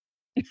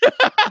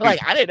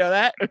 Like, I didn't know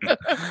that.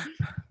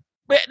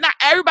 But not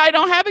everybody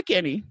don't have it,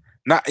 Kenny.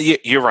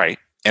 You're right.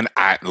 And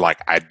I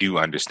do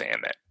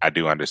understand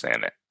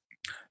that.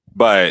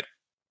 But,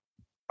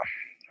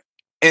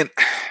 and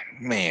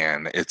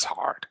man, it's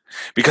hard,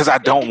 because I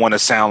don't want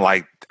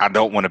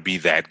to be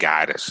that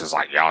guy that's just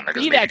like, y'all niggas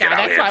need to get out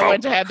That's here. why I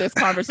wanted to have this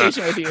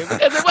conversation with you,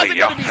 because it wasn't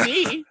going to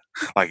be me.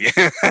 Like,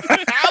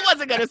 I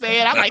wasn't going to say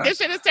it. I'm like, this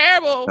shit is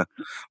terrible.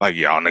 Like,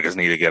 y'all niggas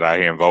need to get out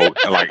here and vote.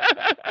 And like,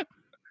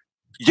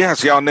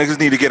 yes, y'all niggas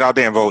need to get out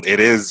there and vote.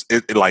 It's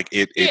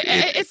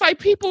like,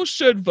 people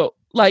should vote.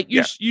 Like,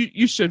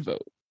 you should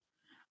vote.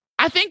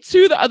 I think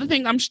too, the other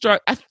thing I'm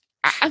struck,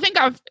 I think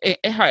I've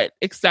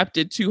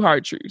accepted two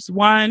hard truths.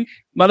 One,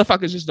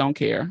 motherfuckers just don't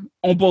care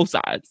on both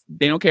sides.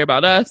 They don't care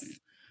about us.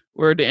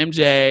 We're the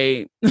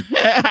MJ.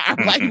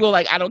 Black people,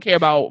 like, I don't care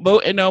about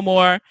voting no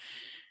more.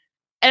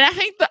 And I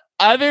think the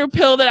other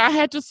pill that I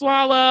had to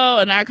swallow,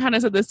 and I kind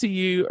of said this to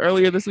you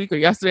earlier this week or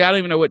yesterday, I don't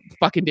even know what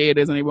fucking day it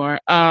is anymore.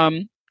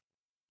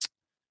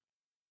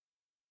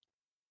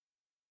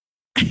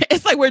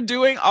 It's like, we're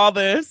doing all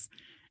this,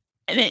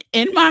 and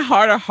in my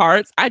heart of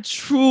hearts, I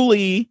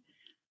truly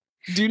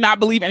do not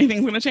believe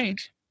anything's going to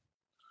change.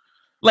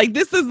 Like,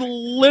 this is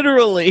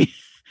literally,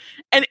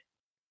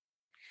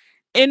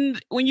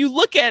 and when you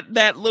look at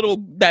that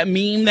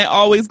meme that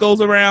always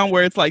goes around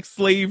where it's like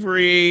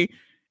slavery,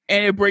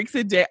 and it breaks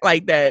it down,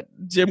 like that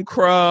Jim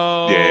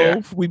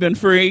Crow, we've been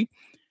free.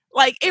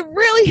 Like, it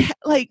really,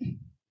 like,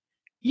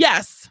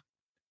 yes,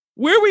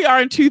 where we are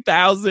in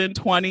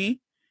 2020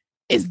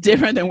 is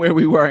different than where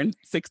we were in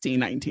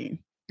 1619.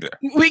 Yeah.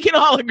 We can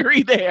all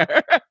agree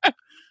there. But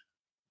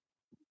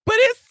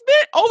it's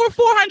been over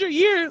 400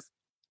 years,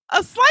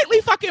 a slightly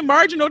fucking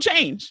marginal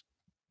change.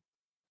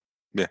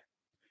 Yeah.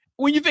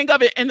 When you think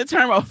of it in the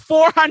term of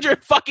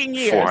 400 fucking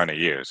years. 400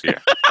 years, yeah.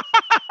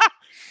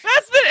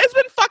 It's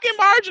been fucking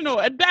marginal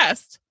at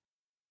best.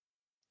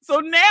 So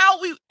now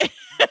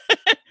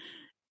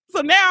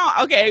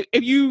okay,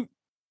 if you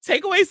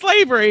take away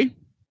slavery,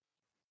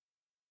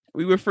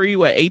 we were free,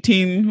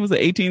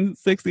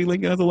 1860,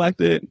 Lincoln was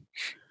elected.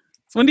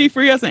 So when did he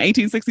free us, in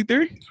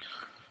 1863?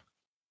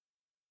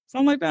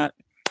 Something like that?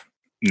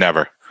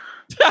 Never.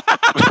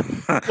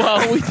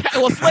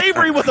 Well,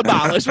 slavery was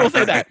abolished. We'll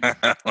say that.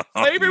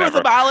 Slavery was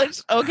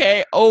abolished,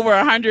 okay, over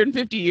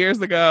 150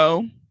 years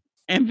ago.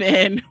 And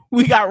then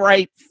we got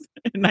rights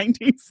in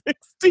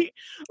 1960.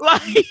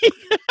 Like,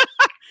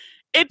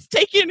 it's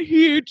taken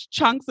huge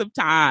chunks of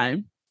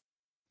time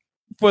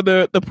for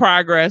the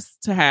progress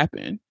to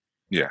happen.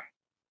 Yeah.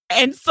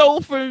 And so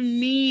for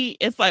me,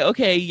 it's like,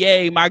 okay,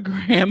 yay, my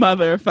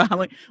grandmother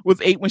finally was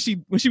 8 when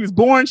she was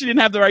born. She didn't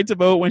have the right to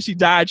vote. When she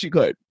died, she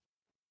could.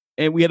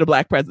 And we had a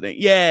black president.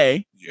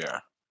 Yay. Yeah.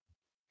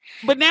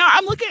 But now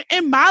I'm looking,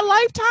 in my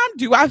lifetime,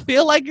 do I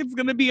feel like it's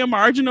going to be a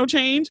marginal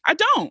change? I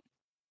don't.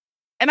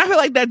 And I feel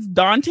like that's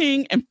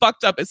daunting and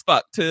fucked up as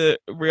fuck to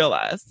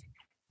realize.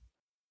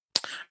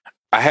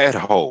 I had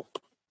hope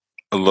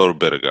a little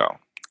bit ago.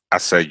 I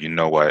said, you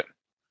know what?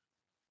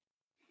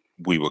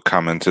 we would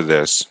come into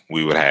this.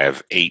 We would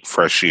have 8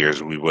 fresh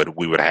years. We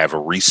would have a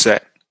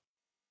reset.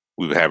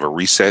 We would have a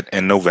reset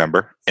in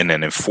November, and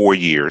then in 4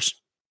 years,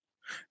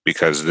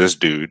 because this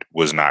dude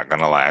was not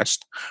going to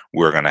last,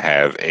 we're going to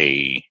have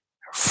a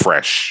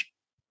fresh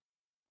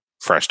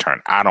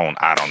turn. I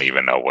don't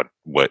even know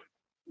what.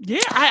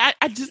 Yeah,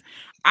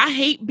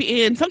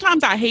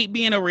 sometimes I hate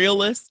being a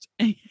realist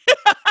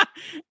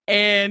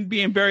and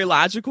being very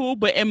logical,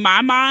 but in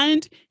my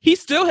mind, he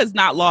still has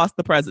not lost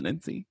the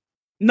presidency.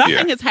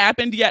 Nothing has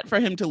happened yet for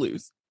him to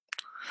lose.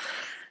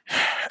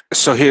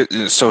 So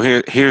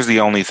here's the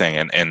only thing,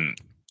 and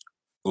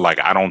like,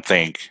 I don't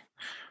think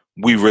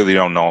we really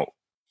don't know.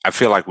 I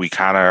feel like we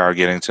kind of are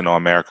getting to know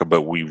America,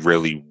 but we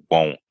really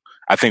won't.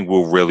 I think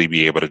we'll really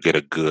be able to get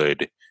a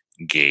good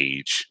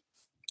gauge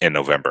in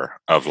November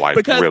of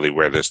really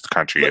where this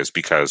country is,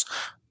 because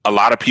a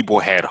lot of people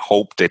had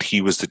hoped that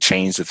he was the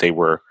change that they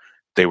were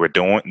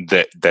doing,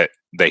 that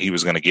he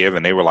was going to give,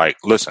 and they were like,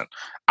 listen,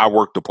 I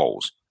worked the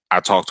polls. I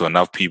talked to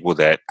enough people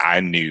that I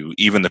knew,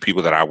 even the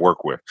people that I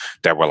work with,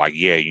 that were like,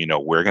 yeah,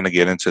 we're going to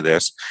get into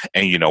this,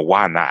 and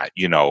why not?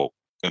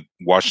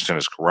 Washington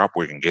is corrupt.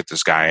 We can get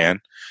this guy in.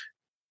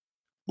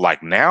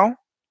 Like, now,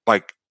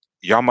 like,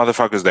 y'all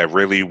motherfuckers that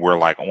really were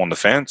like on the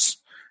fence,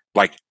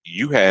 like,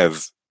 you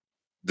have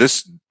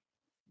this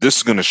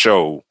is going to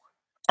show,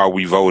 are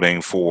we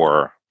voting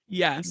for,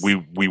 yes,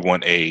 we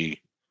want a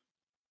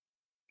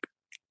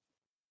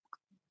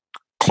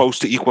close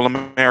to equal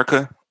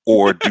America,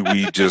 or do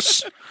we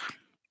just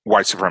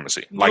white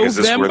supremacy? Like, November is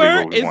this really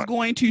what we want?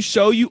 Going to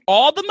show you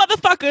all the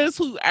motherfuckers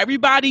who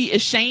everybody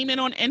is shaming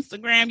on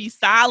Instagram. You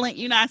silent,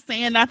 you're not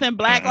saying nothing.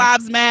 Black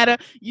Lives Matter.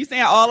 You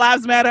saying all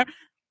lives matter.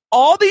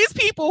 All these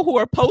people who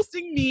are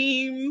posting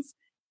memes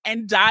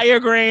and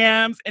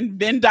diagrams and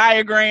Venn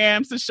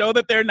diagrams to show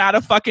that they're not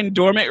a fucking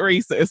dormant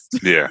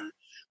racist. Yeah.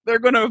 They're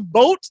going to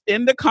vote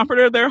in the comfort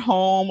of their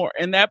home or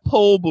in that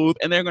poll booth,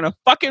 and they're going to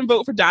fucking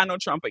vote for Donald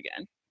Trump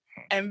again.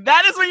 And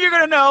that is when you're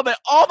going to know that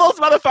all those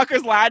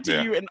motherfuckers lied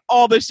to you and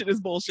all this shit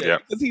is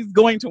bullshit, because he's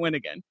going to win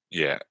again.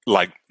 Yeah.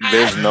 Like,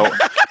 there's no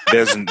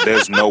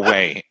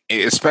way,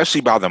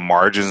 especially by the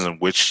margins in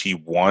which he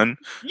won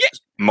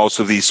most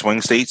of these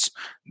swing states.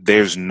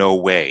 There's no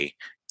way,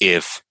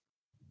 if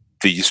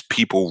these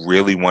people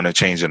really want to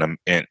change in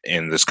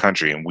this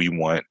country and we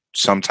want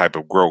some type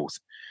of growth,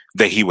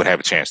 that he would have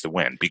a chance to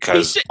win,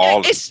 because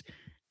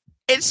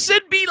it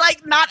should be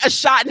like not a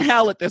shot in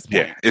hell at this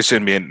point. Yeah, it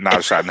shouldn't be not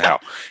a shot in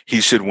hell.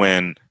 He should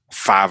win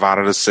 5 out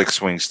of the 6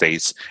 swing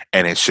states,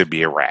 and it should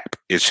be a wrap.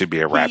 It should be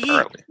a wrap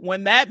early.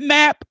 When that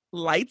map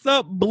lights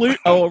up blue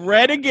or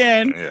red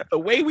again, the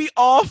way we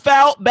all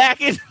felt back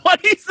in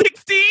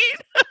 2016,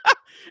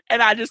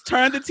 and I just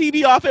turned the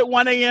TV off at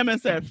 1 a.m. and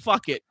said,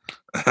 fuck it.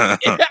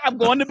 I'm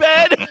going to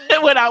bed.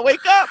 And when I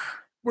wake up,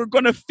 we're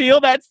going to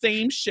feel that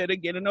same shit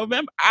again in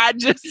November. I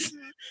just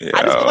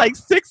feel like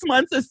 6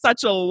 months is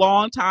such a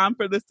long time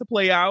for this to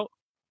play out.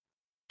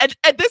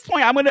 At this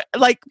point, I'm going to,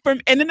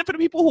 and then for the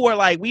people who are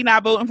like, we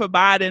not voting for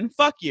Biden,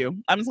 fuck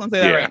you. I'm just going to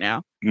say that right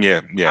now.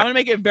 Yeah. I'm going to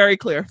make it very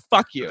clear.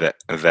 Fuck you.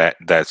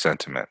 That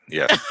sentiment.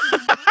 Yeah.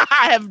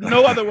 I have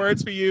no other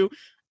words for you.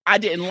 I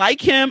didn't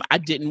like him. I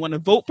didn't want to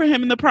vote for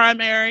him in the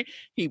primary.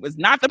 He was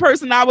not the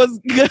person I was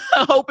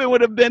hoping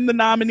would have been the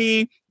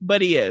nominee,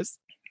 but he is.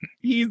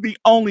 He's the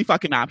only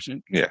fucking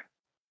option. Yeah.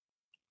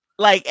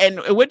 And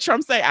what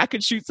Trump say, I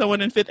could shoot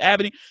someone in Fifth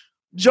Avenue.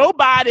 Joe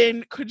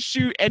Biden could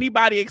shoot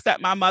anybody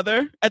except my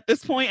mother at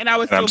this point, and I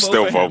would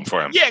still vote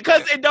for him. Yeah,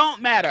 because it don't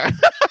matter.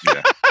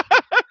 Yeah.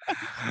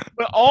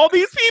 But all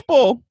these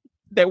people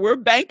that we're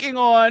banking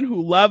on,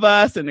 who love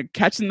us and are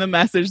catching the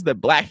message that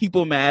Black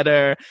people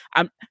matter,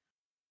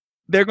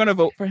 they're going to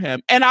vote for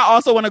him. And I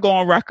also want to go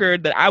on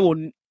record that I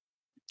will.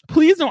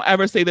 Please don't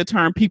ever say the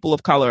term "people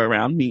of color"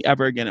 around me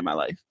ever again in my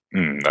life.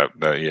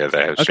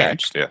 That has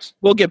changed. Yes,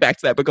 we'll get back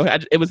to that. But go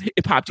ahead.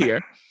 It popped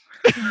here.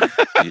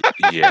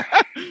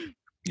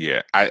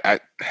 Yeah.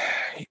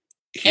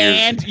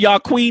 And y'all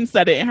queen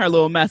said it in her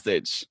little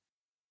message.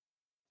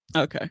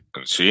 Okay.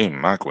 She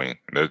ain't my queen.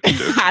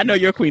 I know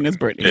your queen is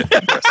Brittany.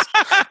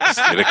 Let's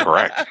get it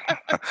correct.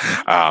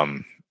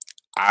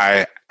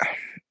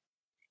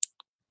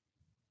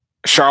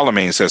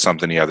 Charlemagne said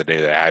something the other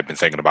day that I've been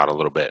thinking about a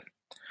little bit.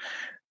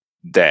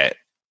 That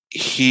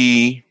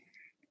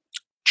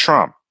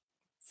Trump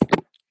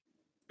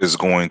is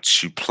going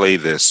to play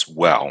this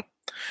well,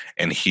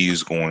 and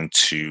he's going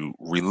to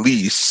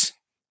release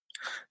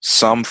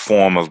some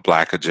form of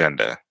Black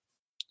agenda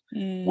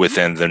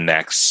within the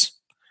next.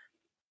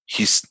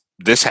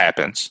 This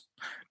happens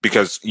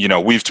because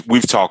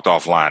we've talked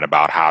offline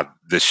about how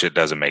this shit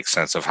doesn't make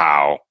sense of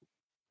how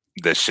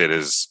this shit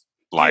is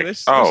like.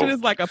 This shit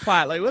is like a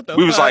plot. Like, what the?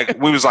 We was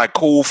like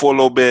cool for a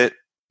little bit.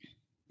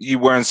 You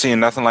weren't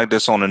seeing nothing like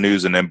this on the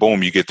news, and then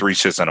boom, you get 3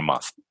 shits in a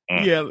month.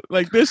 Yeah,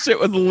 like this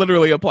shit was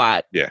literally a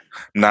plot. Yeah,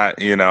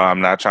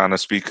 I'm not trying to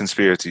speak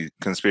conspiracies.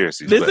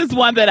 This is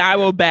one that I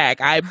will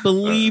back. I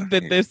believe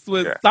that this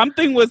was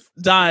something was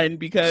done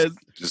because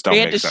they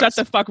had to shut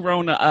the fuck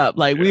Rona up.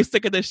 Like, we're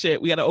sick of this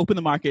shit. We got to open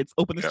the markets,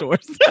 open the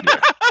stores.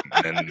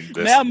 And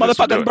now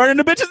motherfuckers burning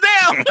the bitches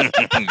down.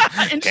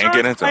 Can't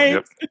get into them.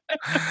 Yep.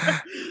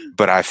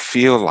 But I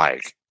feel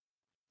like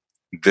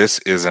this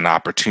is an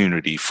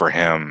opportunity for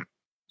him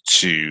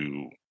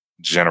to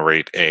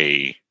generate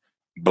a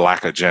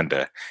black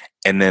agenda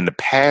and then to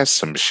pass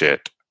some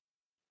shit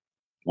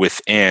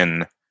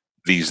within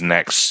these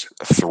next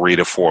 3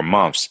 to 4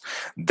 months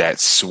that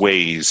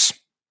sways,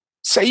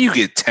 say you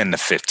get 10 to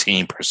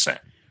 15%.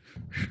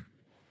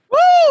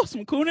 Woo!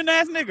 Some cooning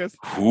ass niggas.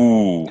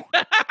 Ooh.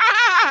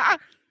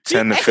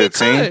 10 to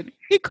 15?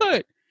 He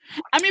could.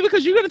 I mean,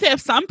 because you're going to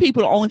have some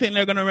people, the only thing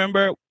they're going to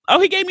remember,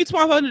 oh, he gave me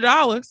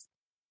 $1,200.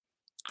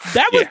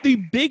 That was the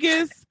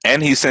biggest.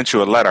 And he sent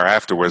you a letter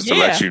afterwards to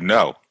let you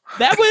know.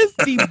 That was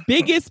the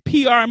biggest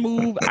PR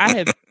move I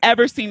have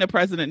ever seen a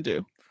president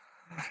do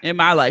in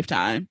my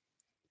lifetime.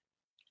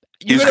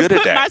 He's good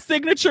at that. My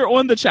signature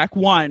on the check,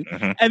 one.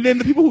 Mm-hmm. And then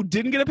the people who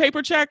didn't get a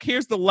paper check,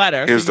 here's the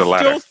letter. Here's the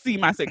letter. Still see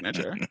my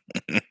signature.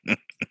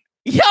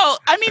 Yo,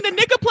 I mean, the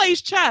nigga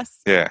plays chess.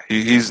 Yeah,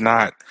 he's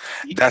not.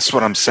 That's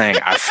what I'm saying.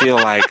 I feel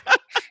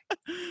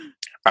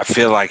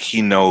like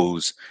he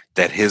knows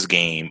that his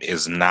game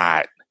is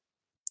not.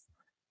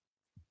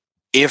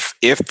 If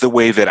the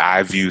way that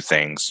I view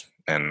things,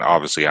 and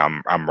obviously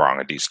I'm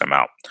wrong a decent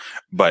amount,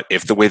 but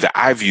if the way that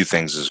I view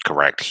things is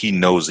correct, he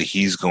knows that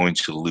he's going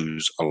to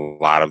lose a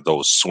lot of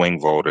those swing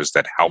voters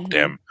that helped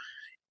him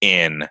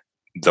in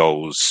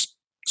those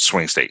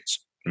swing states.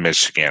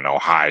 Michigan,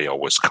 Ohio,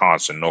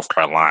 Wisconsin, North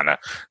Carolina,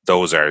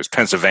 those areas,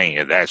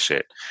 Pennsylvania, that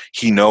shit.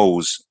 He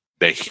knows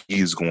that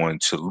he's going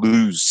to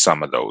lose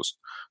some of those.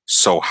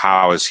 So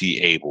how is he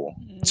able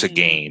to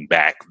gain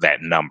back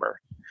that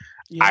number?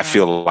 Yeah. I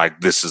feel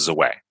like this is a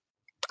way.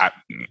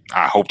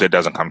 I hope that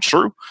doesn't come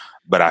true,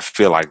 but I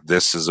feel like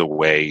this is a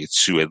way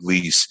to at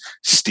least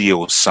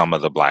steal some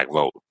of the black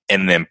vote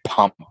and then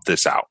pump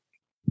this out.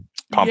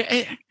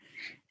 I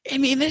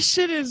mean, this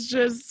shit is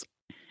just,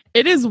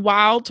 it is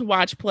wild to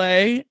watch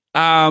play.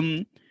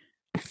 We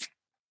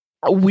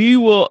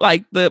will,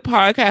 like, the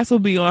podcast will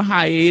be on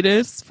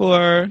hiatus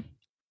for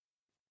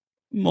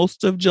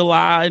most of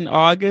July and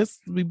August.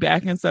 We'll be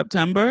back in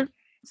September.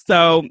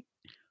 So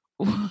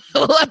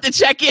we'll have to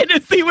check in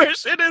and see where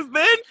shit is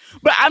then.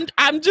 But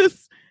I'm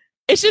just,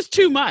 it's just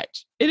too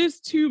much. It is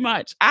too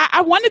much.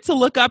 I wanted to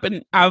look up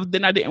and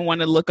then I didn't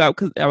want to look up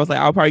because I was like,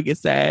 I'll probably get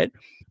sad.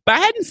 But I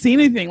hadn't seen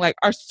anything. Like,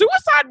 are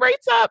suicide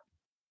rates up?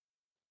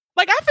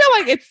 Like, I feel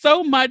like it's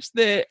so much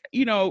that,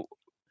 you know,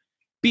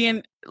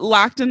 being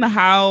locked in the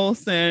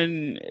house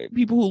and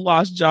people who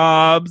lost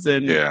jobs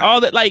and all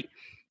that, like,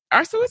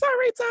 are suicide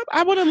rates up?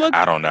 I want to look.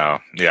 I don't know.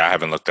 Yeah, I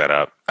haven't looked that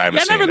up. I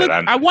haven't seen it.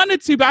 I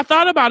wanted to, but I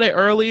thought about it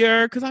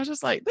earlier because I was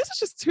just like, this is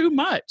just too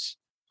much.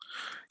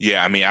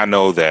 Yeah, I mean, I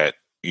know that,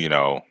 you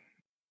know,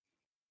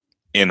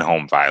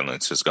 in-home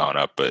violence has gone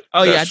up, but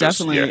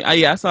definitely.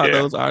 I saw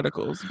those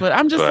articles, but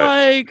I'm just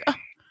like,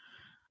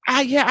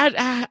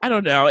 I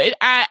don't know.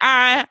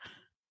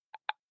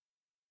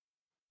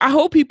 I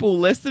hope people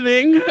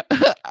listening.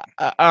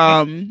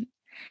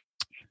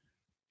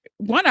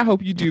 One, I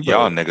hope you do vote.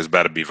 Y'all niggas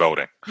better be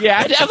voting.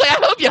 Yeah, I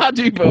hope y'all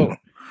do vote.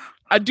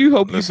 I do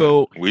hope you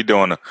vote. We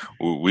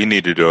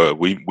need to do it.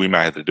 We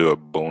might have to do a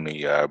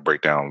bony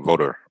breakdown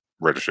voter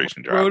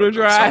registration drive. Voter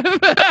drive.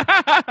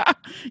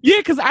 Yeah,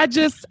 because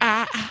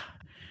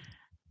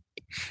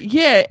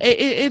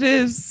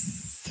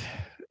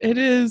it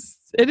is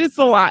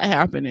a lot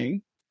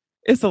happening.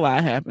 It's a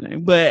lot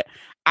happening, but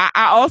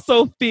I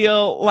also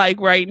feel like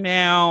right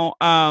now,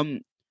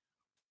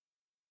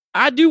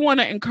 I do want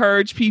to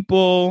encourage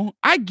people.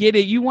 I get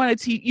it. You want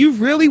to you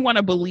really want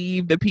to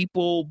believe that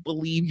people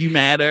believe you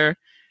matter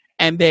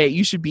and that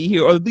you should be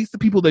here, or at least the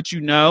people that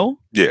you know.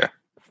 Yeah.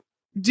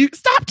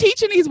 Stop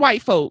teaching these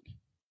white folk.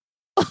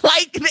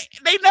 Like,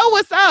 they know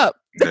what's up.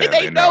 Yeah,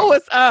 they know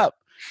what's up.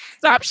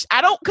 Stop.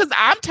 Because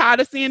I'm tired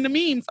of seeing the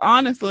memes,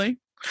 honestly.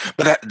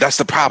 But that's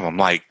the problem.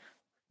 Like,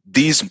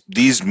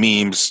 these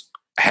memes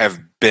have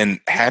been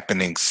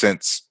happening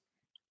since,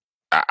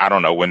 I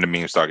don't know when the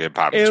memes started getting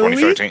popular.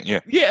 2013? Yeah.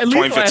 Yeah, at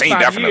least 2015,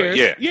 definitely.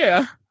 Years.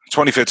 Yeah.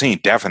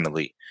 2015,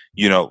 definitely.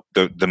 You know,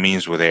 the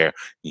memes were there.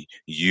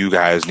 You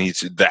guys need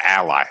to, that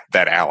ally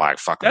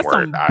fucking that's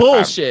word. Some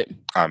bullshit.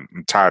 I'm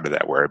tired of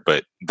that word,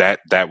 but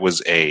that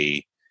was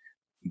a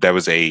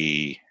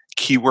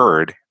key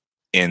word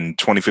in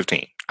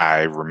 2015.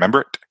 I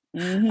remember it.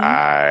 Mm-hmm.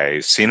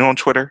 I've seen it on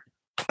Twitter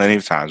plenty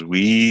of times.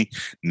 We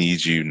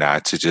need you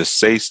not to just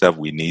say stuff.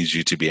 We need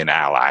you to be an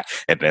ally.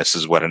 And this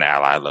is what an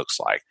ally looks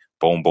like.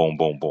 Boom, boom,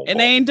 boom, boom. And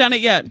they ain't done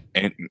it yet.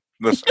 And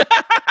listen.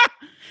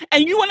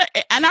 And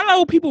and I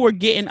know people were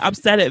getting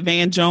upset at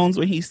Van Jones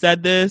when he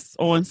said this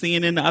on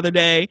CNN the other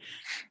day,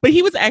 but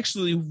he was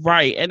actually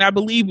right. And I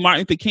believe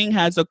Martin Luther King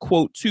has a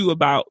quote too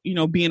about, you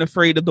know, being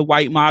afraid of the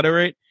white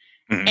moderate.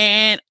 Mm-hmm.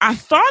 And I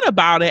thought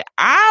about it.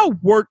 I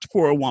worked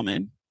for a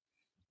woman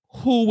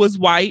who was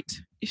white.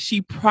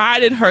 She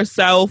prided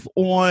herself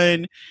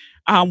on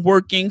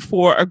working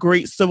for a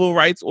great civil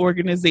rights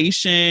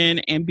organization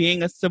and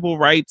being a civil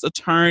rights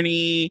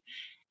attorney.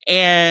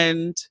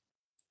 And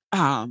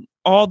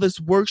all this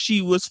work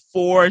she was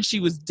for and she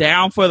was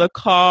down for the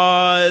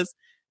cause,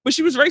 but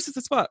she was racist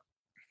as fuck.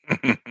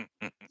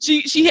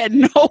 She had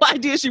no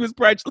idea she was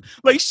prejudiced.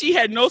 Like, she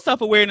had no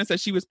self-awareness that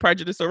she was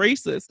prejudiced or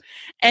racist.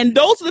 And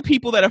those are the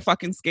people that are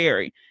fucking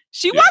scary.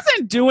 She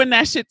wasn't doing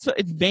that shit to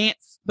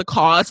advance the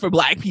cause for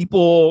Black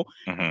people.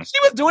 Mm-hmm. She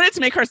was doing it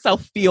to make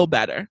herself feel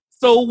better.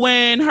 So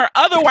when her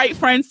other white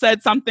friend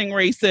said something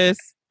racist,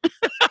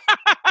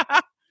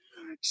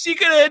 she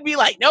could be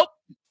like, nope.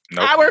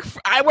 I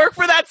work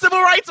for that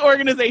civil rights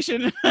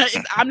organization.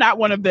 I'm not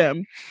one of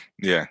them.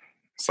 Yeah.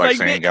 It's like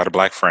saying you got a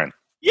Black friend.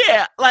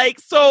 Yeah. Like,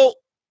 so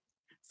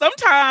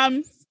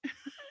sometimes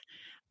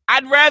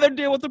I'd rather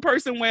deal with the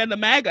person wearing the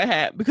MAGA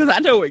hat because I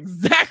know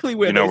exactly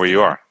where you know where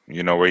you are.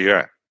 You know where you're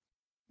at.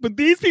 But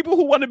these people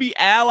who want to be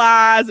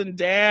allies and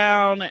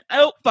down,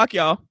 oh, fuck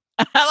y'all.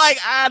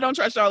 I don't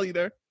trust y'all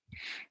either.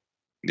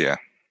 Yeah.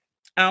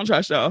 I don't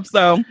trust y'all.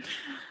 So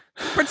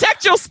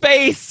protect your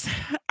space.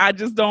 I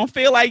just don't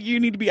feel like you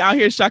need to be out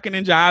here shucking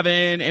and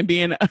jiving and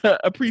being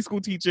a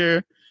preschool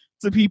teacher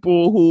to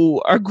people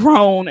who are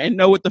grown and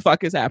know what the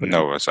fuck is happening.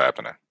 Know what's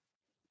happening.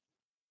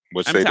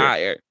 I'm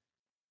tired.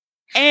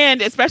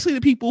 And especially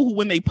the people who,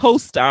 when they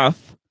post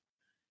stuff,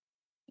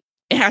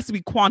 it has to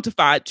be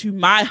quantified to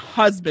my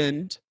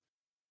husband,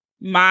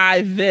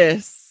 my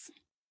this.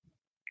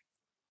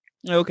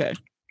 Okay.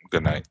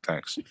 Good night.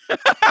 Thanks.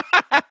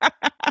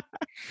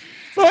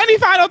 So any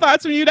final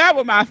thoughts from you? That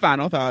were my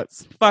final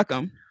thoughts. Fuck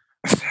them.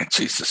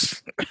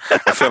 Jesus.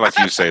 I feel like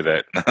you say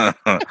that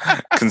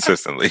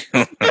consistently,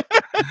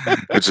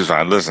 which is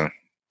fine. Listen,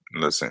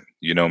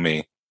 you know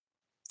me.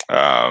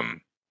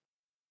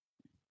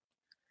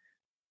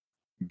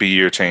 Be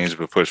your change,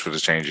 but push for the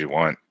change you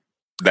want.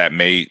 That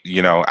may,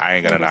 I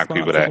ain't gonna knock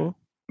people that.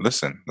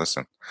 Listen.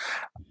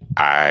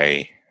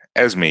 I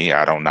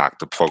don't knock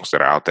the folks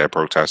that are out there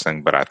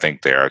protesting, but I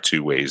think there are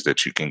two ways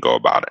that you can go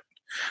about it.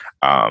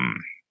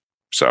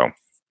 So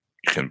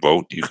you can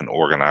vote, you can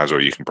organize,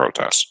 or you can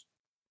protest.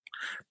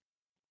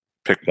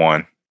 Pick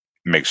one.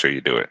 Make sure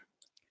you do it.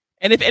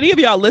 And if any of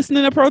y'all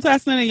listening to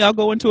protesting and y'all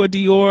go into a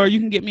Dior, you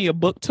can get me a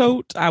book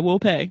tote. I will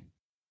pay.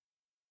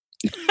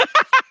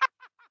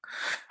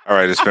 All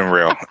right, it's been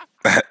real.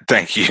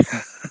 Thank you.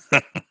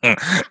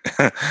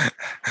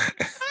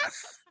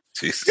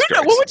 Jesus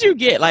Christ. What would you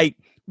get? Like,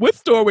 what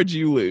store would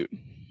you loot?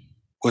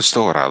 What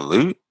store would I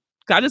loot?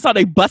 I just saw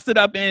they busted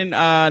up in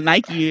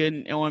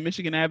Nike on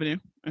Michigan Avenue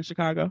in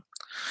Chicago.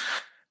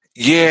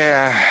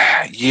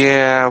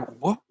 Yeah.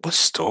 What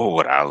store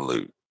would I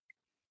loot?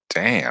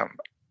 Damn.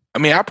 I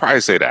mean, I'd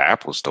probably say the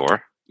Apple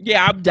store.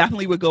 Yeah, I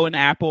definitely would go in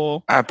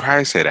Apple. I'd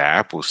probably say the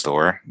Apple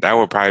store. That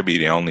would probably be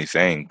the only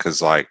thing,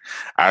 because I'd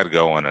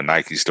go in a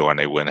Nike store and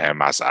they wouldn't have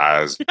my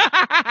size.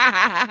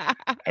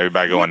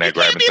 Everybody go in there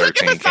grabbing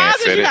 13, can't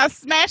fit it. You got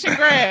smash and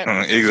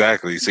grab.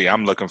 Exactly. See,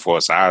 I'm looking for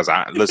a size.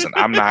 Listen,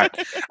 I'm not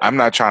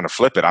trying to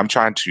flip it. I'm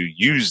trying to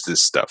use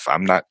this stuff.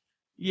 I'm not.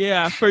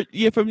 Yeah, for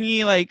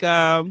me, like,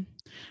 I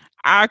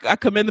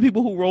commend the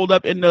people who rolled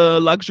up in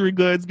the luxury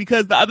goods,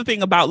 because the other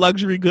thing about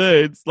luxury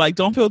goods, like,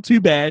 don't feel too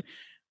bad.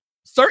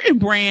 Certain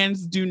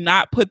brands do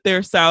not put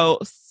their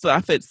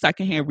stuff at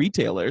secondhand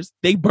retailers.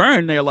 They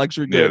burn their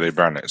luxury goods. Yeah, they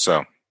burn it.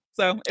 So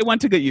it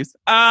went to good use.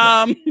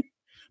 But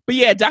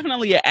yeah,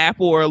 definitely an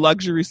Apple or a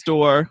luxury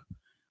store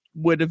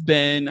would have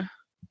been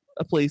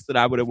a place that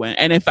I would have went.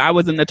 And if I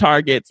was in the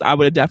Targets, I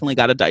would have definitely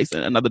got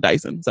another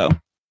Dyson. So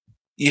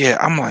yeah,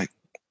 I'm like,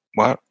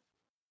 what?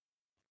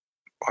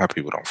 Why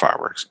people don't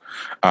fireworks?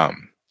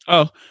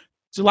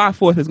 July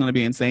 4th is going to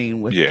be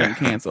insane with getting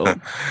canceled.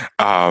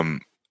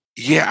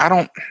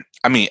 Yeah,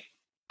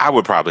 I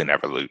would probably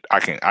never loot.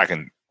 I can.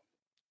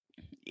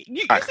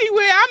 You see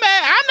where I'm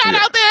at? I'm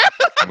not out there.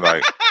 I'm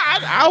like,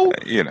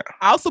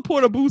 I'll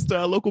support a booster,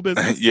 a local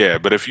business. Yeah,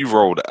 but if you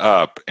rolled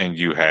up and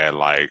you had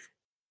like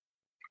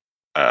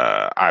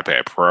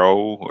iPad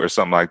Pro or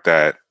something like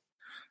that,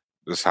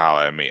 just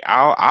holler at me.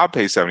 I'll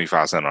pay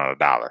 75 cents on a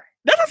dollar.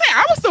 That's what I'm saying.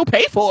 I would still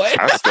pay for it.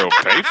 I still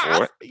pay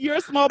for it. You're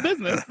a small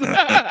business.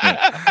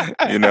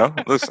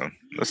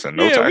 Listen,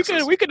 no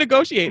taxes. We could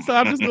negotiate. So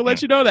I'm just going to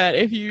let you know that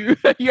if you're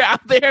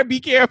out there, be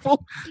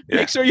careful. Yeah.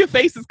 Make sure your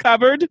face is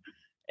covered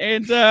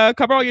and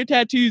cover all your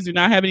tattoos. Do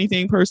not have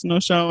anything personal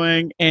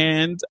showing.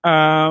 And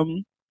I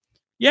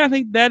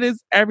think that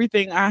is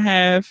everything I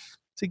have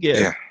to give.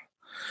 Yeah.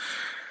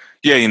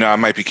 Yeah, I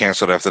might be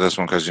canceled after this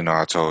one because,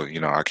 I told,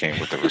 I came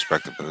with the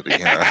respectability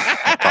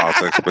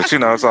politics. But,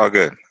 it's all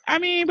good. I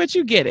mean, but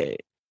you get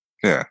it.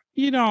 Yeah.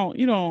 You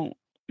don't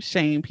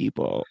shame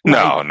people.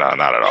 No,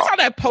 not at all. I saw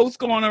that post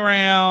going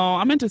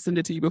around. I meant to send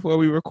it to you before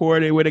we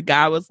recorded, where the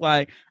guy was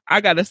like, I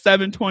got a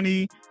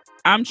 720.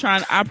 I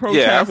protest.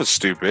 Yeah, that was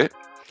stupid.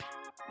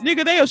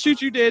 Nigga, they'll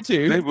shoot you dead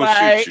too. They will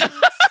shoot you.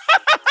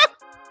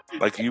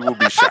 Like, you will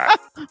be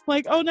shot.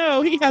 Like, oh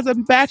no, he has a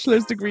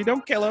bachelor's degree.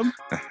 Don't kill him.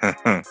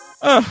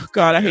 Oh,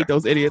 God, I hate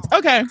those idiots.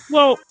 Okay,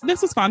 well,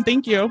 this was fun.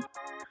 Thank you.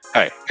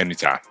 Hey,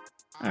 anytime.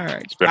 All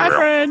right. It's been Bye, real.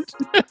 friend.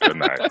 Good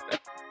night.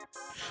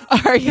 All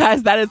right,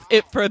 guys, that is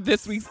it for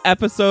this week's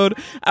episode.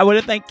 I want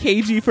to thank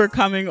KG for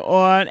coming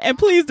on, and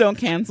please don't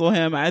cancel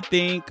him. I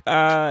think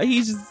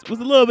he just was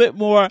a little bit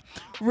more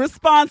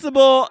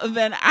responsible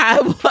than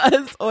I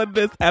was on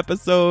this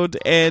episode,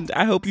 and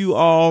I hope you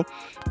all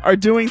are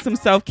doing some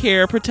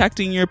self-care,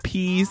 protecting your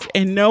peace,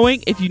 and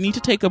knowing if you need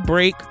to take a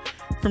break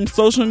from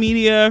social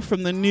media,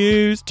 from the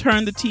news,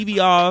 turn the TV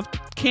off,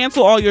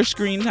 cancel all your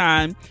screen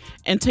time,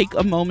 and take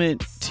a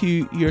moment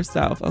to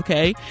yourself,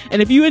 okay?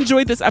 And if you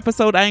enjoyed this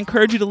episode, I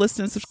encourage you to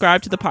listen and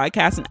subscribe to the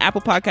podcast on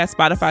Apple Podcasts,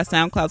 Spotify,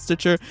 SoundCloud,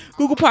 Stitcher,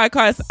 Google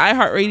Podcasts,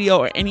 iHeartRadio,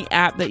 or any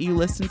app that you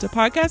listen to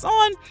podcasts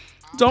on.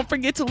 Don't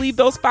forget to leave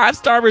those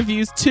 5-star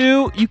reviews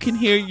too. You can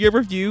hear your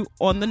review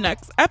on the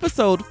next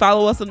episode.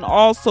 Follow us on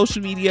all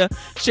social media.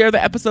 Share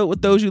the episode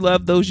with those you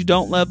love, those you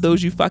don't love,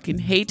 those you fucking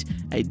hate.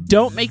 I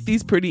don't make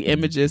these pretty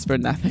images for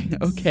nothing,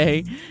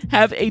 okay?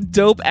 Have a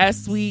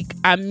dope-ass week.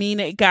 I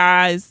mean it,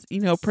 guys.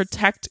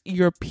 Protect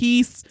your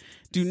peace.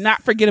 Do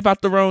not forget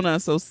about the Rona.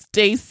 So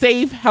stay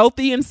safe,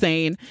 healthy, and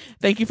sane.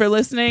 Thank you for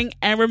listening.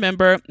 And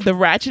remember, the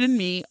ratchet in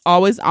me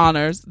always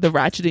honors the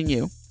ratchet in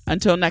you.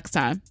 Until next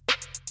time.